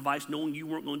asking for advice knowing you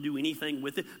weren't going to do anything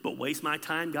with it but waste my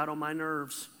time got on my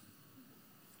nerves.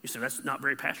 You say, that's not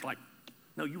very pastor-like.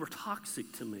 No, you were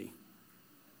toxic to me.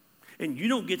 And you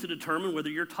don't get to determine whether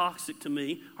you're toxic to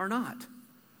me or not.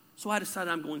 So I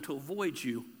decided I'm going to avoid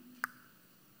you.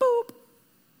 Boop.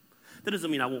 That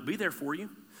doesn't mean I won't be there for you.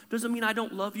 Doesn't mean I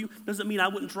don't love you. Doesn't mean I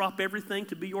wouldn't drop everything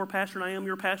to be your pastor, and I am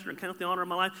your pastor and count the honor of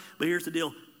my life. But here's the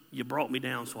deal. You brought me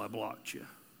down, so I blocked you.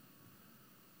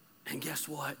 And guess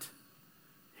what?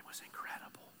 It was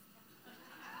incredible.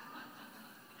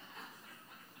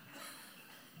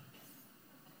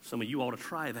 Some of you ought to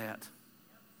try that.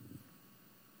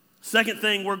 Second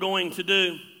thing we're going to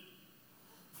do,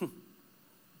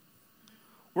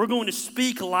 we're going to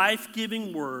speak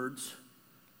life-giving words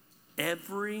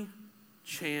every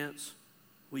chance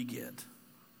we get.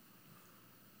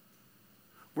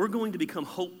 We're going to become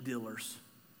hope dealers.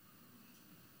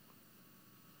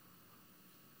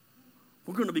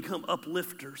 We're going to become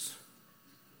uplifters.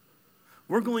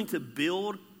 We're going to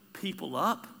build people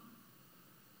up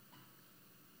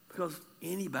because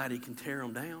anybody can tear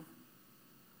them down.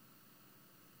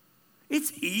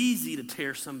 It's easy to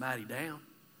tear somebody down.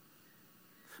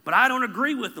 But I don't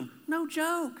agree with them. No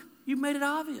joke. You've made it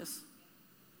obvious.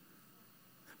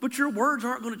 But your words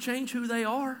aren't going to change who they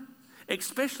are,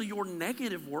 especially your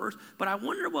negative words. But I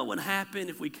wonder what would happen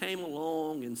if we came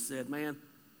along and said, man,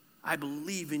 I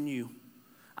believe in you.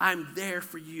 I'm there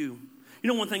for you. You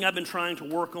know, one thing I've been trying to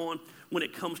work on when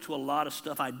it comes to a lot of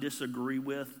stuff I disagree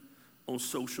with on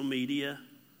social media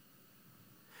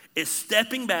is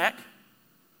stepping back,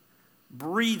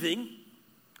 breathing,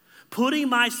 putting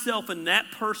myself in that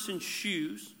person's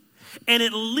shoes, and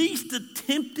at least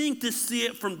attempting to see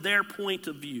it from their point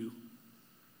of view.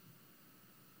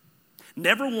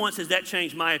 Never once has that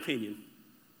changed my opinion,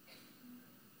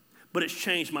 but it's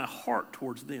changed my heart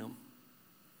towards them.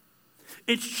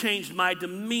 It's changed my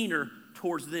demeanor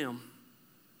towards them.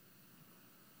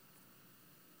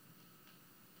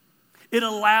 It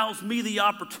allows me the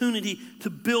opportunity to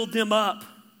build them up.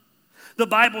 The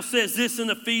Bible says this in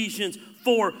Ephesians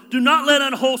 4, do not let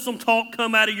unwholesome talk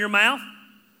come out of your mouth,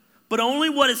 but only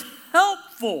what is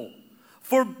helpful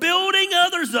for building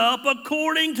others up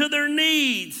according to their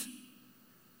needs,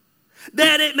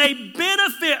 that it may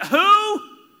benefit who?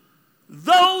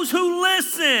 Those who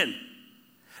listen.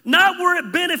 Not where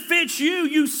it benefits you,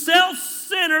 you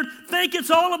self-centered, think it's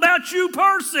all about you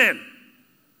person.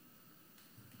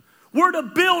 We're to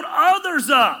build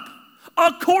others up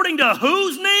according to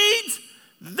whose needs?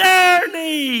 Their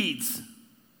needs.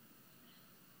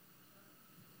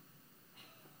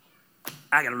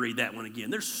 I got to read that one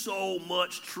again. There's so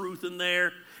much truth in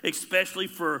there, especially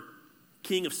for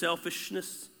king of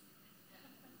selfishness.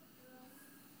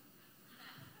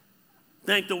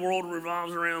 Think the world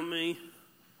revolves around me.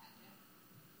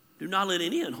 Do not let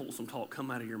any unwholesome talk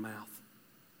come out of your mouth,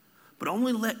 but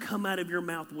only let come out of your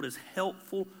mouth what is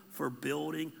helpful for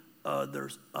building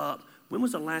others up. When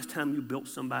was the last time you built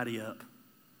somebody up?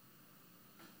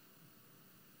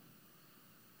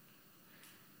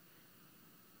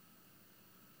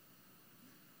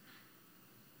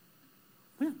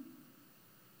 When?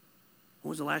 When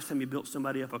was the last time you built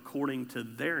somebody up according to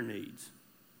their needs?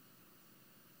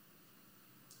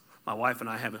 My wife and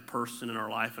I have a person in our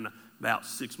life, and about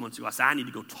 6 months ago, I said, I need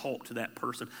to go talk to that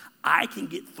person. I can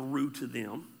get through to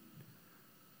them.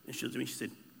 And she looked at me, she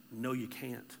said, no, you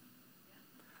can't.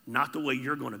 Not the way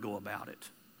you're going to go about it.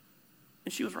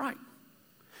 And she was right.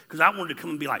 Because I wanted to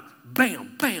come and be like,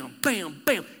 bam, bam, bam,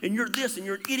 bam, and you're this, and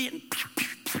you're an idiot, and pew, pew,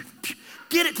 pew, pew.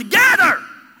 Get it together.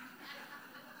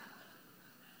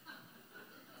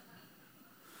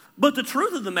 But the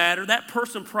truth of the matter, that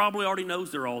person probably already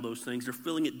knows they're all those things. They're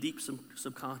feeling it deep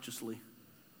subconsciously.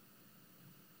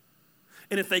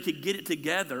 And if they could get it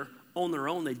together on their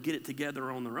own, they'd get it together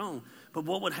on their own. But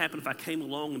what would happen if I came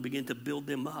along and began to build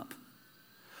them up?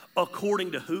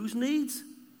 According to whose needs?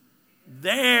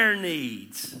 Their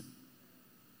needs.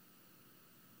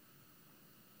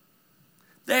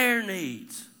 Their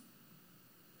needs.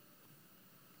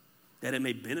 That it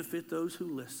may benefit those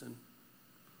who listen.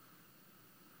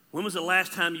 When was the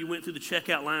last time you went through the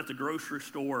checkout line at the grocery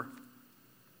store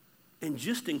and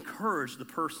just encouraged the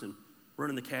person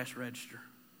running the cash register?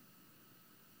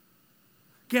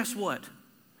 Guess what?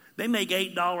 They make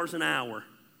 $8 an hour.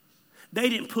 They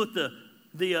didn't put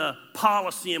the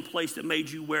policy in place that made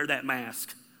you wear that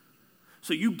mask.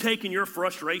 So you taking your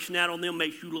frustration out on them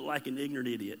makes you look like an ignorant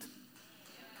idiot.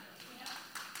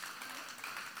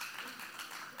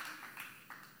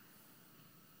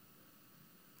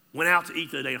 Went out to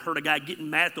eat the other day and heard a guy getting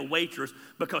mad at the waitress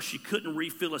because she couldn't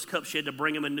refill his cup. She had to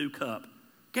bring him a new cup.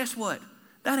 Guess what?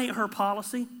 That ain't her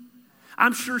policy.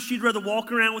 I'm sure she'd rather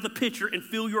walk around with a pitcher and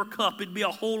fill your cup. It'd be a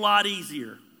whole lot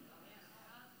easier.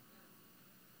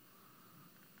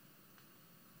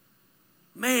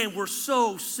 Man, we're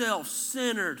so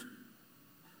self-centered.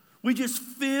 We just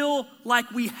feel like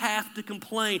we have to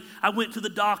complain. I went to the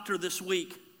doctor this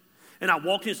week. And I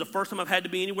walked in. It's the first time I've had to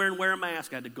be anywhere and wear a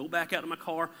mask. I had to go back out to my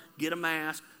car, get a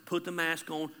mask, put the mask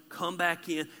on, come back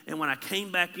in. And when I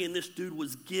came back in, this dude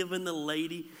was giving the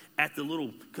lady at the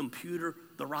little computer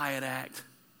the riot act.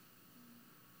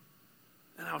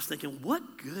 And I was thinking,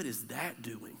 what good is that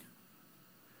doing?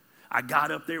 I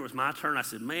got up there. It was my turn. I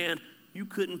said, man, you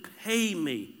couldn't pay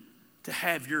me to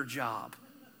have your job.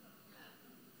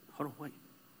 Hold on, wait.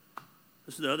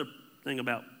 This is the other thing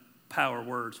about power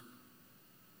words.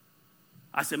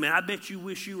 I said, man, I bet you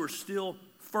wish you were still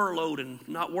furloughed and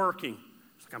not working.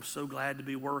 She's like, I'm so glad to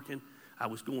be working. I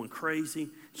was going crazy.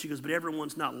 She goes, but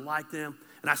everyone's not like them.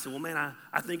 And I said, well, man,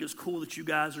 I think it's cool that you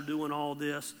guys are doing all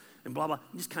this and blah, blah.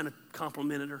 I just kind of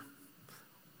complimented her.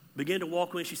 Began to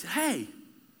walk away. And she said, hey,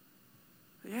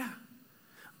 yeah,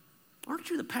 aren't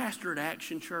you the pastor at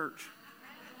Action Church?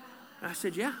 And I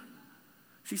said, yeah.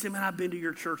 She said, man, I've been to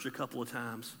your church a couple of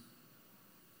times.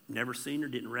 Never seen her,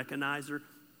 didn't recognize her.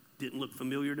 Didn't look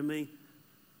familiar to me.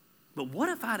 But what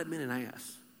if I'd have been an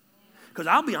ass? Because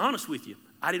I'll be honest with you,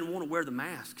 I didn't want to wear the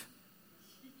mask.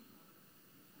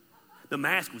 The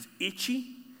mask was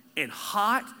itchy and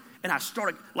hot, and I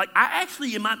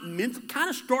actually in my mental kind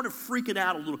of started freaking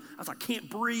out a little. I was like, I can't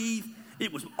breathe.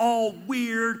 It was all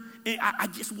weird. And I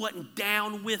just wasn't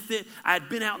down with it. I had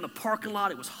been out in the parking lot.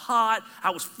 It was hot.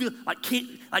 I was feeling like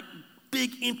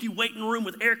big empty waiting room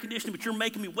with air conditioning, but you're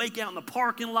making me wake out in the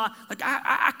parking lot. Like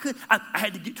I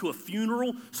had to get to a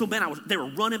funeral, so man, they were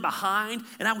running behind,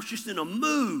 and I was just in a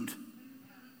mood.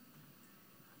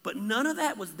 But none of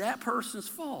that was that person's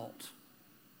fault.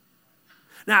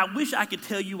 Now, I wish I could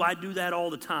tell you I do that all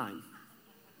the time.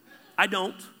 I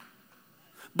don't.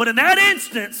 But in that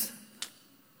instance,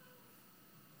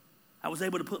 I was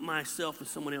able to put myself in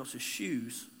someone else's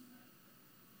shoes.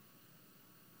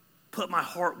 Put my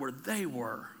heart where they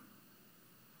were.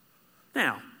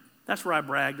 Now, that's where I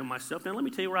bragged on myself. Now, let me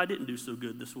tell you where I didn't do so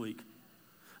good this week.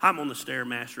 I'm on the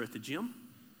Stairmaster at the gym.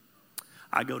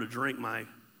 I go to drink my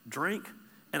drink,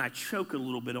 and I choke a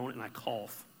little bit on it, and I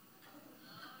cough.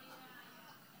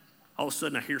 All of a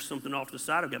sudden, I hear something off to the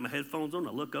side. I've got my headphones on.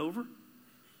 I look over.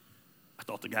 I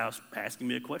thought the guy was asking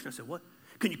me a question. I said, what?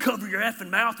 Can you cover your effing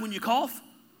mouth when you cough?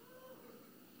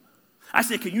 I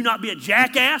said, can you not be a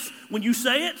jackass when you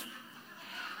say it?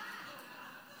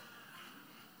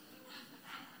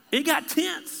 It got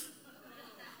tense.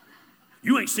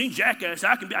 You ain't seen Jackass.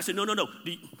 I said, no.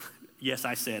 Yes,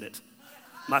 I said it.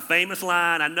 My famous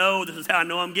line. I know this is how I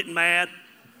know I'm getting mad.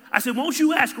 I said, won't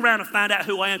you ask around and find out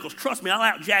who I am? Because trust me, I'll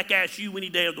out jackass you any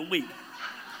day of the week.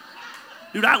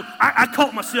 Dude, I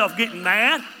caught myself getting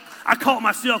mad. I caught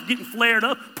myself getting flared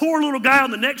up. Poor little guy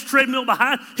on the next treadmill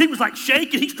behind, he was like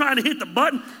shaking. He's trying to hit the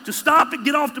button to stop it,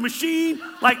 get off the machine.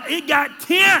 Like it got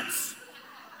tense.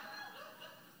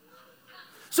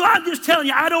 So I'm just telling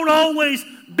you, I don't always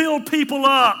build people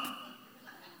up.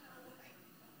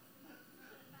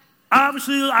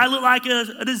 Obviously, I look like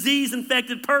a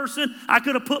disease-infected person. I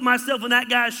could have put myself in that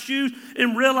guy's shoes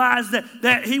and realized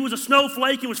that he was a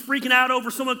snowflake and was freaking out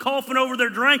over someone coughing over their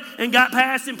drink and got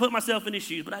past it and put myself in his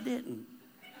shoes, but I didn't.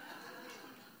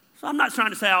 So I'm not trying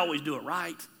to say I always do it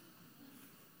right.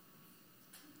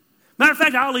 Matter of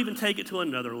fact, I'll even take it to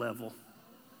another level.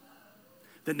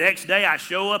 The next day, I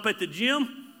show up at the gym.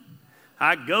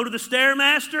 I go to the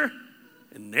Stairmaster,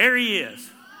 and there he is.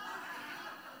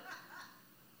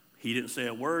 He didn't say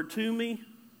a word to me.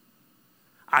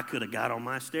 I could have got on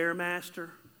my Stairmaster.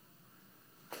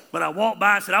 But I walked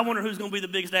by and said, I wonder who's going to be the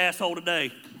biggest asshole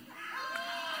today.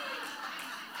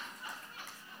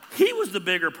 He was the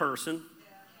bigger person.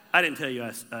 I didn't tell you,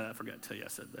 I forgot to tell you I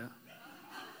said that.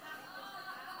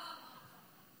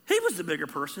 He was the bigger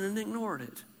person and ignored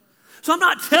it. So I'm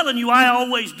not telling you I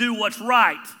always do what's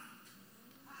right.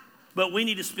 But we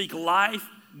need to speak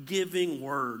life-giving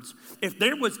words. If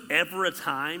there was ever a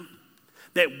time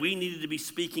that we needed to be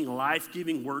speaking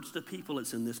life-giving words to people,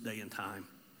 it's in this day and time.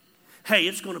 Hey,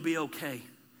 it's going to be okay.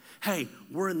 Hey,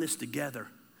 we're in this together.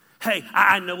 Hey,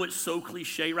 I know it's so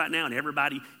cliche right now, and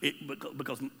everybody,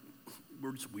 because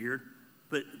words weird,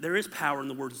 but there is power in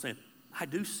the words of saying, I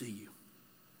do see you.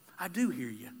 I do hear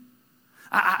you.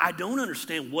 I don't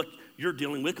understand what you're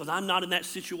dealing with because I'm not in that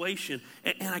situation,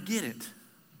 and I get it.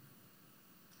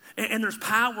 And there's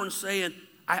power in saying,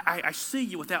 I see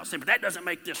you without saying, but that doesn't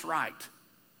make this right.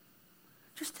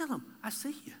 Just tell them, I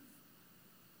see you.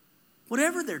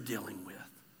 Whatever they're dealing with.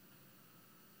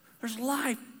 There's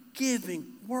life-giving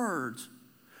words.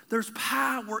 There's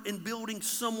power in building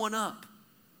someone up.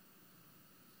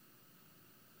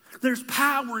 There's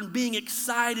power in being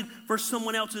excited for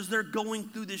someone else as they're going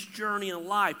through this journey in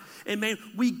life. And man,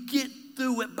 we get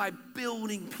through it by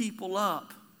building people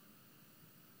up.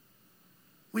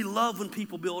 We love when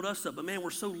people build us up, but man,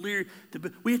 we're so leery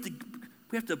we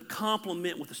have to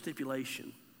compliment with a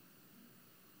stipulation.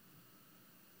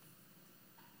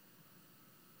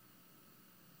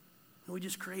 And we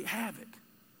just create havoc.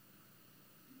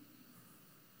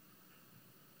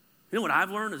 You know what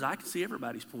I've learned is I can see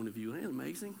everybody's point of view. Isn't it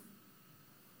amazing?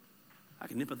 I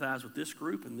can empathize with this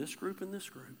group and this group and this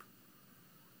group.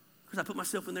 Because I put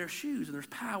myself in their shoes, and there's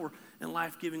power in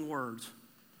life-giving words.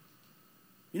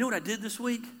 You know what I did this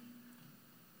week?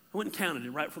 I went and counted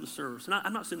it right before the service. And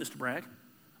I'm not saying this to brag.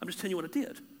 I'm just telling you what I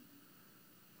did.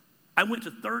 I went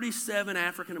to 37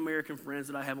 African-American friends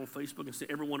that I have on Facebook and sent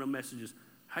every one of them messages.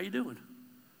 How you doing?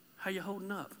 How you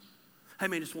holding up? Hey,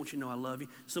 man, just want you to know I love you.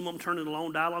 Some of them turned into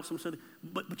long dialogue. Some said,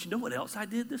 but you know what else I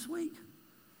did this week?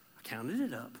 I counted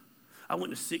it up. I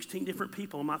went to 16 different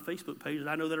people on my Facebook page that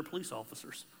I know that are police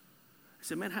officers. I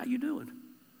said, man, how you doing?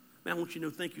 Man, I want you to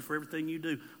know thank you for everything you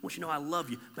do. I want you to know I love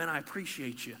you. Man, I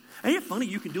appreciate you. Ain't it funny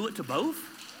you can do it to both?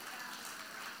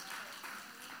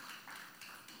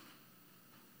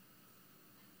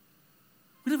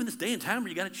 We live in this day and time where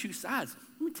you got to choose sides.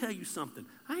 Let me tell you something.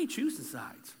 I ain't choosing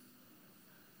sides.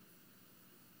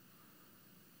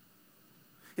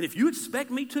 And if you expect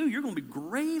me to, you're going to be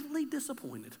gravely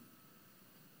disappointed.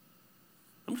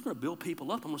 I'm just going to build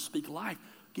people up. I'm going to speak life,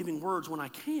 giving words when I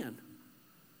can.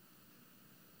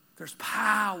 There's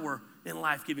power in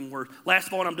life-giving words. Last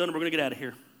of all, I'm done, and we're going to get out of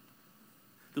here.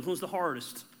 This one's the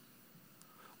hardest.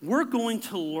 We're going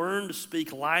to learn to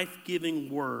speak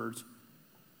life-giving words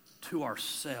to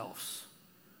ourselves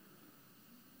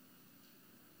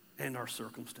and our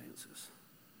circumstances.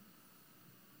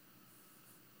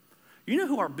 You know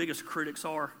who our biggest critics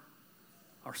are?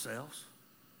 Ourselves.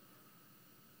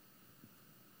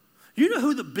 You know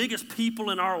who the biggest people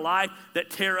in our life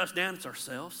that tear us down? It's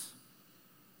ourselves.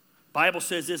 The Bible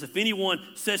says this, if anyone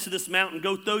says to this mountain,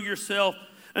 go throw yourself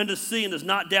into the sea and does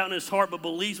not doubt in his heart but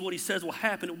believes what he says will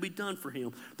happen, it will be done for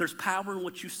him. There's power in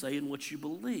what you say and what you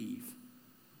believe.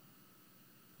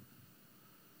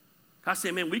 I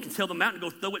say, man, we can tell the mountain to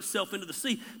go throw itself into the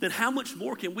sea. Then how much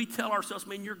more can we tell ourselves,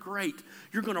 man, you're great.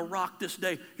 You're going to rock this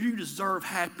day. You deserve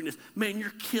happiness. Man,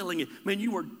 you're killing it. Man,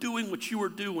 you are doing what you are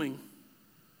doing.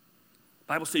 The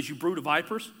Bible says, you brood of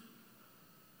vipers.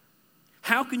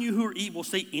 How can you who are evil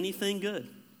say anything good?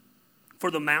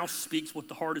 For the mouth speaks what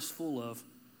the heart is full of.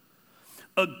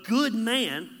 A good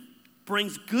man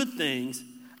brings good things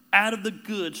out of the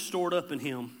good stored up in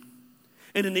him.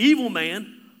 And an evil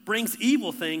man brings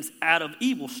evil things out of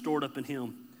evil stored up in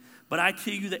him. But I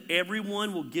tell you that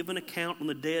everyone will give an account on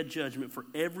the day of judgment for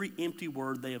every empty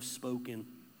word they have spoken.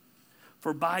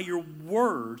 For by your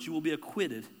words you will be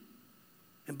acquitted,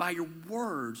 and by your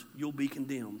words you'll be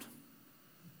condemned.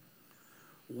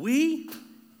 We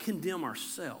condemn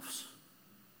ourselves.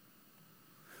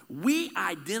 We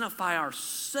identify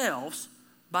ourselves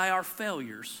by our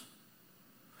failures.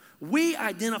 We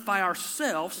identify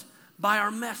ourselves by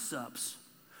our mess ups.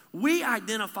 We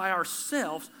identify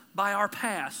ourselves by our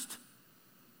past.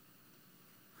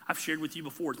 I've shared with you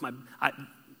before,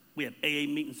 we have AA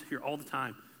meetings here all the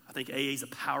time. I think AA is a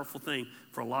powerful thing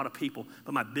for a lot of people.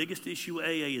 But my biggest issue with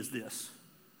AA is this.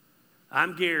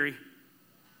 I'm Gary, and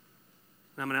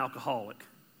I'm an alcoholic.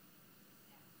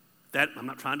 I'm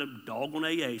not trying to dog on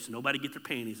AA, so nobody get their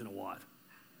panties in a wad.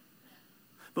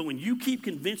 But when you keep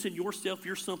convincing yourself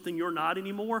you're something you're not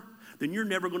anymore, then you're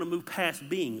never going to move past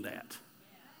being that.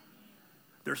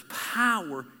 There's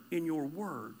power in your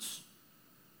words.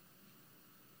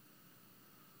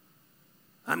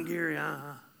 I'm Gary,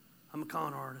 I'm a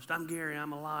con artist. I'm Gary,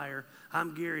 I'm a liar.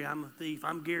 I'm Gary, I'm a thief.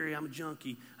 I'm Gary, I'm a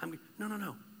junkie.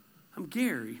 No. I'm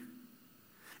Gary.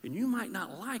 And you might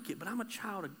not like it, but I'm a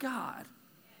child of God.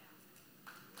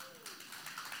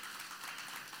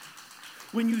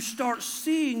 When you start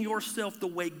seeing yourself the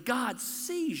way God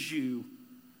sees you,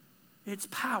 it's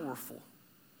powerful.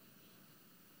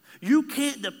 You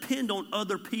can't depend on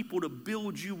other people to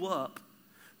build you up.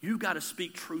 You got to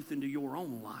speak truth into your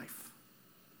own life.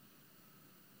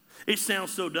 It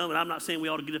sounds so dumb, and I'm not saying we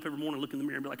ought to get up every morning and look in the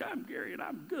mirror and be like, I'm Gary, and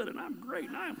I'm good, and I'm great,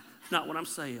 and It's not what I'm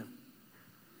saying.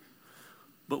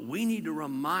 But we need to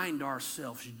remind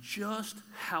ourselves just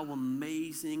how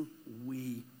amazing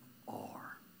we are.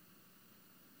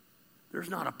 There's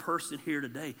not a person here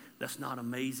today that's not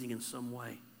amazing in some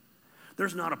way.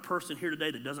 There's not a person here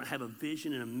today that doesn't have a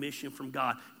vision and a mission from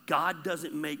God. God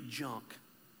doesn't make junk.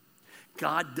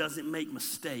 God doesn't make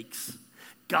mistakes.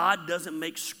 God doesn't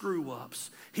make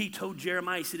screw-ups. He told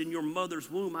Jeremiah, he said, in your mother's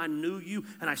womb, I knew you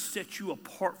and I set you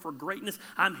apart for greatness.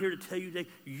 I'm here to tell you today,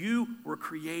 you were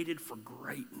created for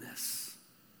greatness.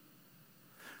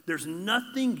 There's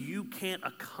nothing you can't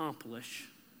accomplish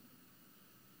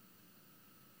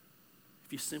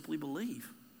if you simply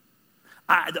believe.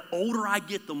 The older I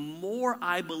get, the more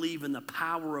I believe in the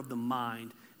power of the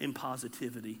mind and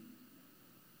positivity.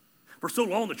 For so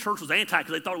long, the church was anti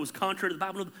because they thought it was contrary to the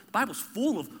Bible. The Bible's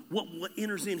full of what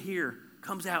enters in here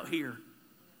comes out here.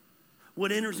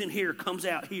 What enters in here comes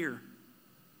out here.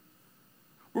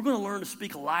 We're going to learn to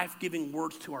speak life-giving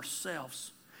words to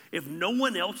ourselves. If no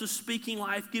one else is speaking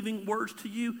life-giving words to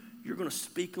you, you're going to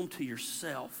speak them to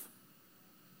yourself.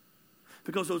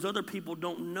 Because those other people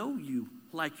don't know you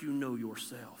like you know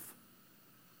yourself.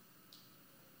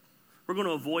 We're going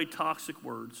to avoid toxic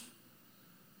words.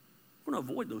 We're going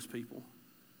to avoid those people.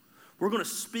 We're going to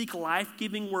speak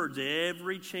life-giving words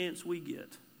every chance we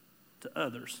get to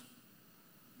others.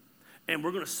 And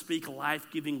we're going to speak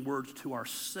life-giving words to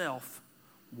ourselves.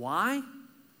 Why?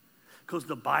 Because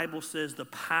the Bible says the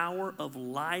power of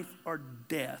life or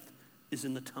death is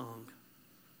in the tongue.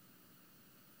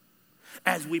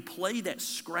 As we play that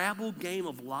Scrabble game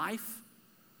of life,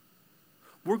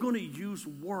 we're going to use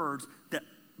words that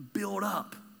build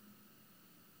up.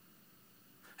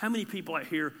 How many people out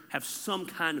here have some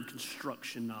kind of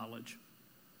construction knowledge?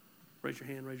 Raise your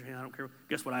hand, I don't care.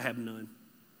 Guess what? I have none.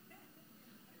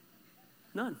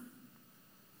 None.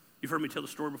 You've heard me tell the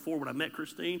story before. When I met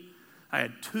Christine, I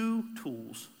had 2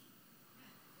 tools.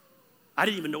 I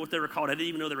didn't even know what they were called. I didn't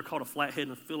even know they were called a flathead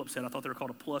and a Phillips head. I thought they were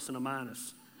called a plus and a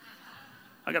minus.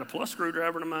 I got a plus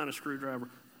screwdriver and a minus screwdriver.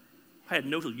 I had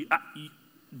no clue.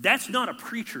 That's not a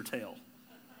preacher tale.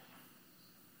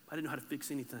 I didn't know how to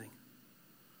fix anything.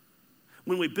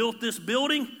 When we built this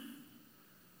building,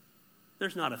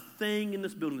 there's not a thing in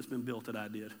this building that's been built that I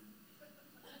did.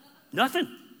 Nothing.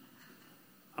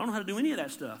 I don't know how to do any of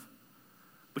that stuff.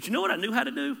 But you know what I knew how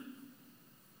to do?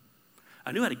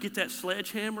 I knew how to get that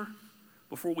sledgehammer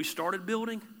before we started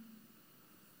building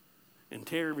and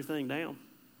tear everything down.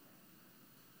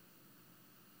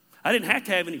 I didn't have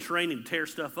to have any training to tear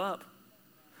stuff up.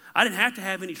 I didn't have to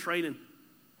have any training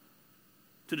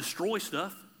to destroy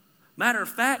stuff. Matter of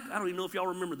fact, I don't even know if y'all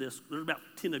remember this. There's about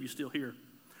 10 of you still here.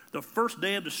 The first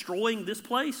day of destroying this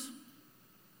place,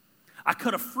 I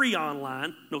cut a Freon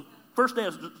line. No, first day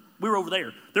we were over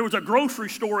there. There was a grocery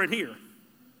store in here.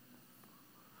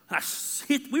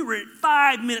 We were at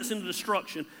 5 minutes into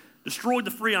destruction, destroyed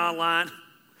the Freon line,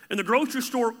 and the grocery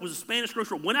store was a Spanish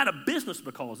grocery store, went out of business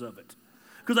because of it.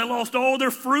 Because they lost all their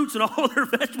fruits and all their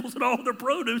vegetables and all their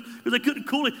produce because they couldn't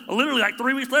cool it. Literally, like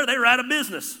 3 weeks later, they were out of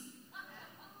business.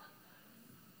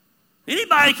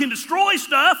 Anybody can destroy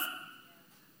stuff.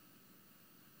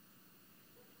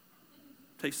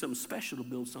 It takes something special to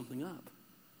build something up.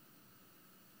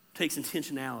 It takes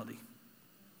intentionality.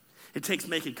 It takes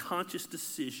making a conscious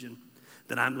decision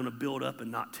that I'm going to build up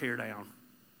and not tear down.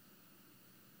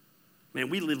 Man,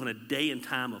 we live in a day and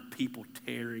time of people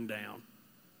tearing down.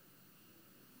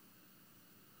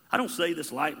 I don't say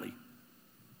this lightly.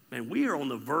 Man, we are on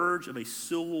the verge of a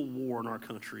civil war in our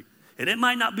country. And it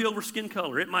might not be over skin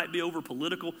color. It might be over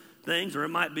political things, or it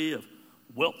might be of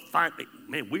wealth.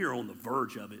 Man, we are on the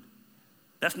verge of it.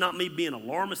 That's not me being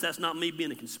alarmist. That's not me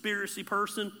being a conspiracy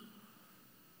person.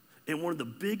 And one of the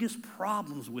biggest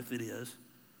problems with it is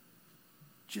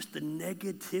just the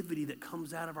negativity that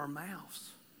comes out of our mouths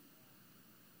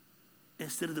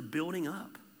instead of the building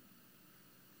up.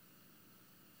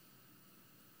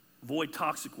 Avoid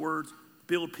toxic words.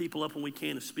 Build people up when we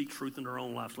can and speak truth in our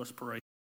own lives. Let's pray.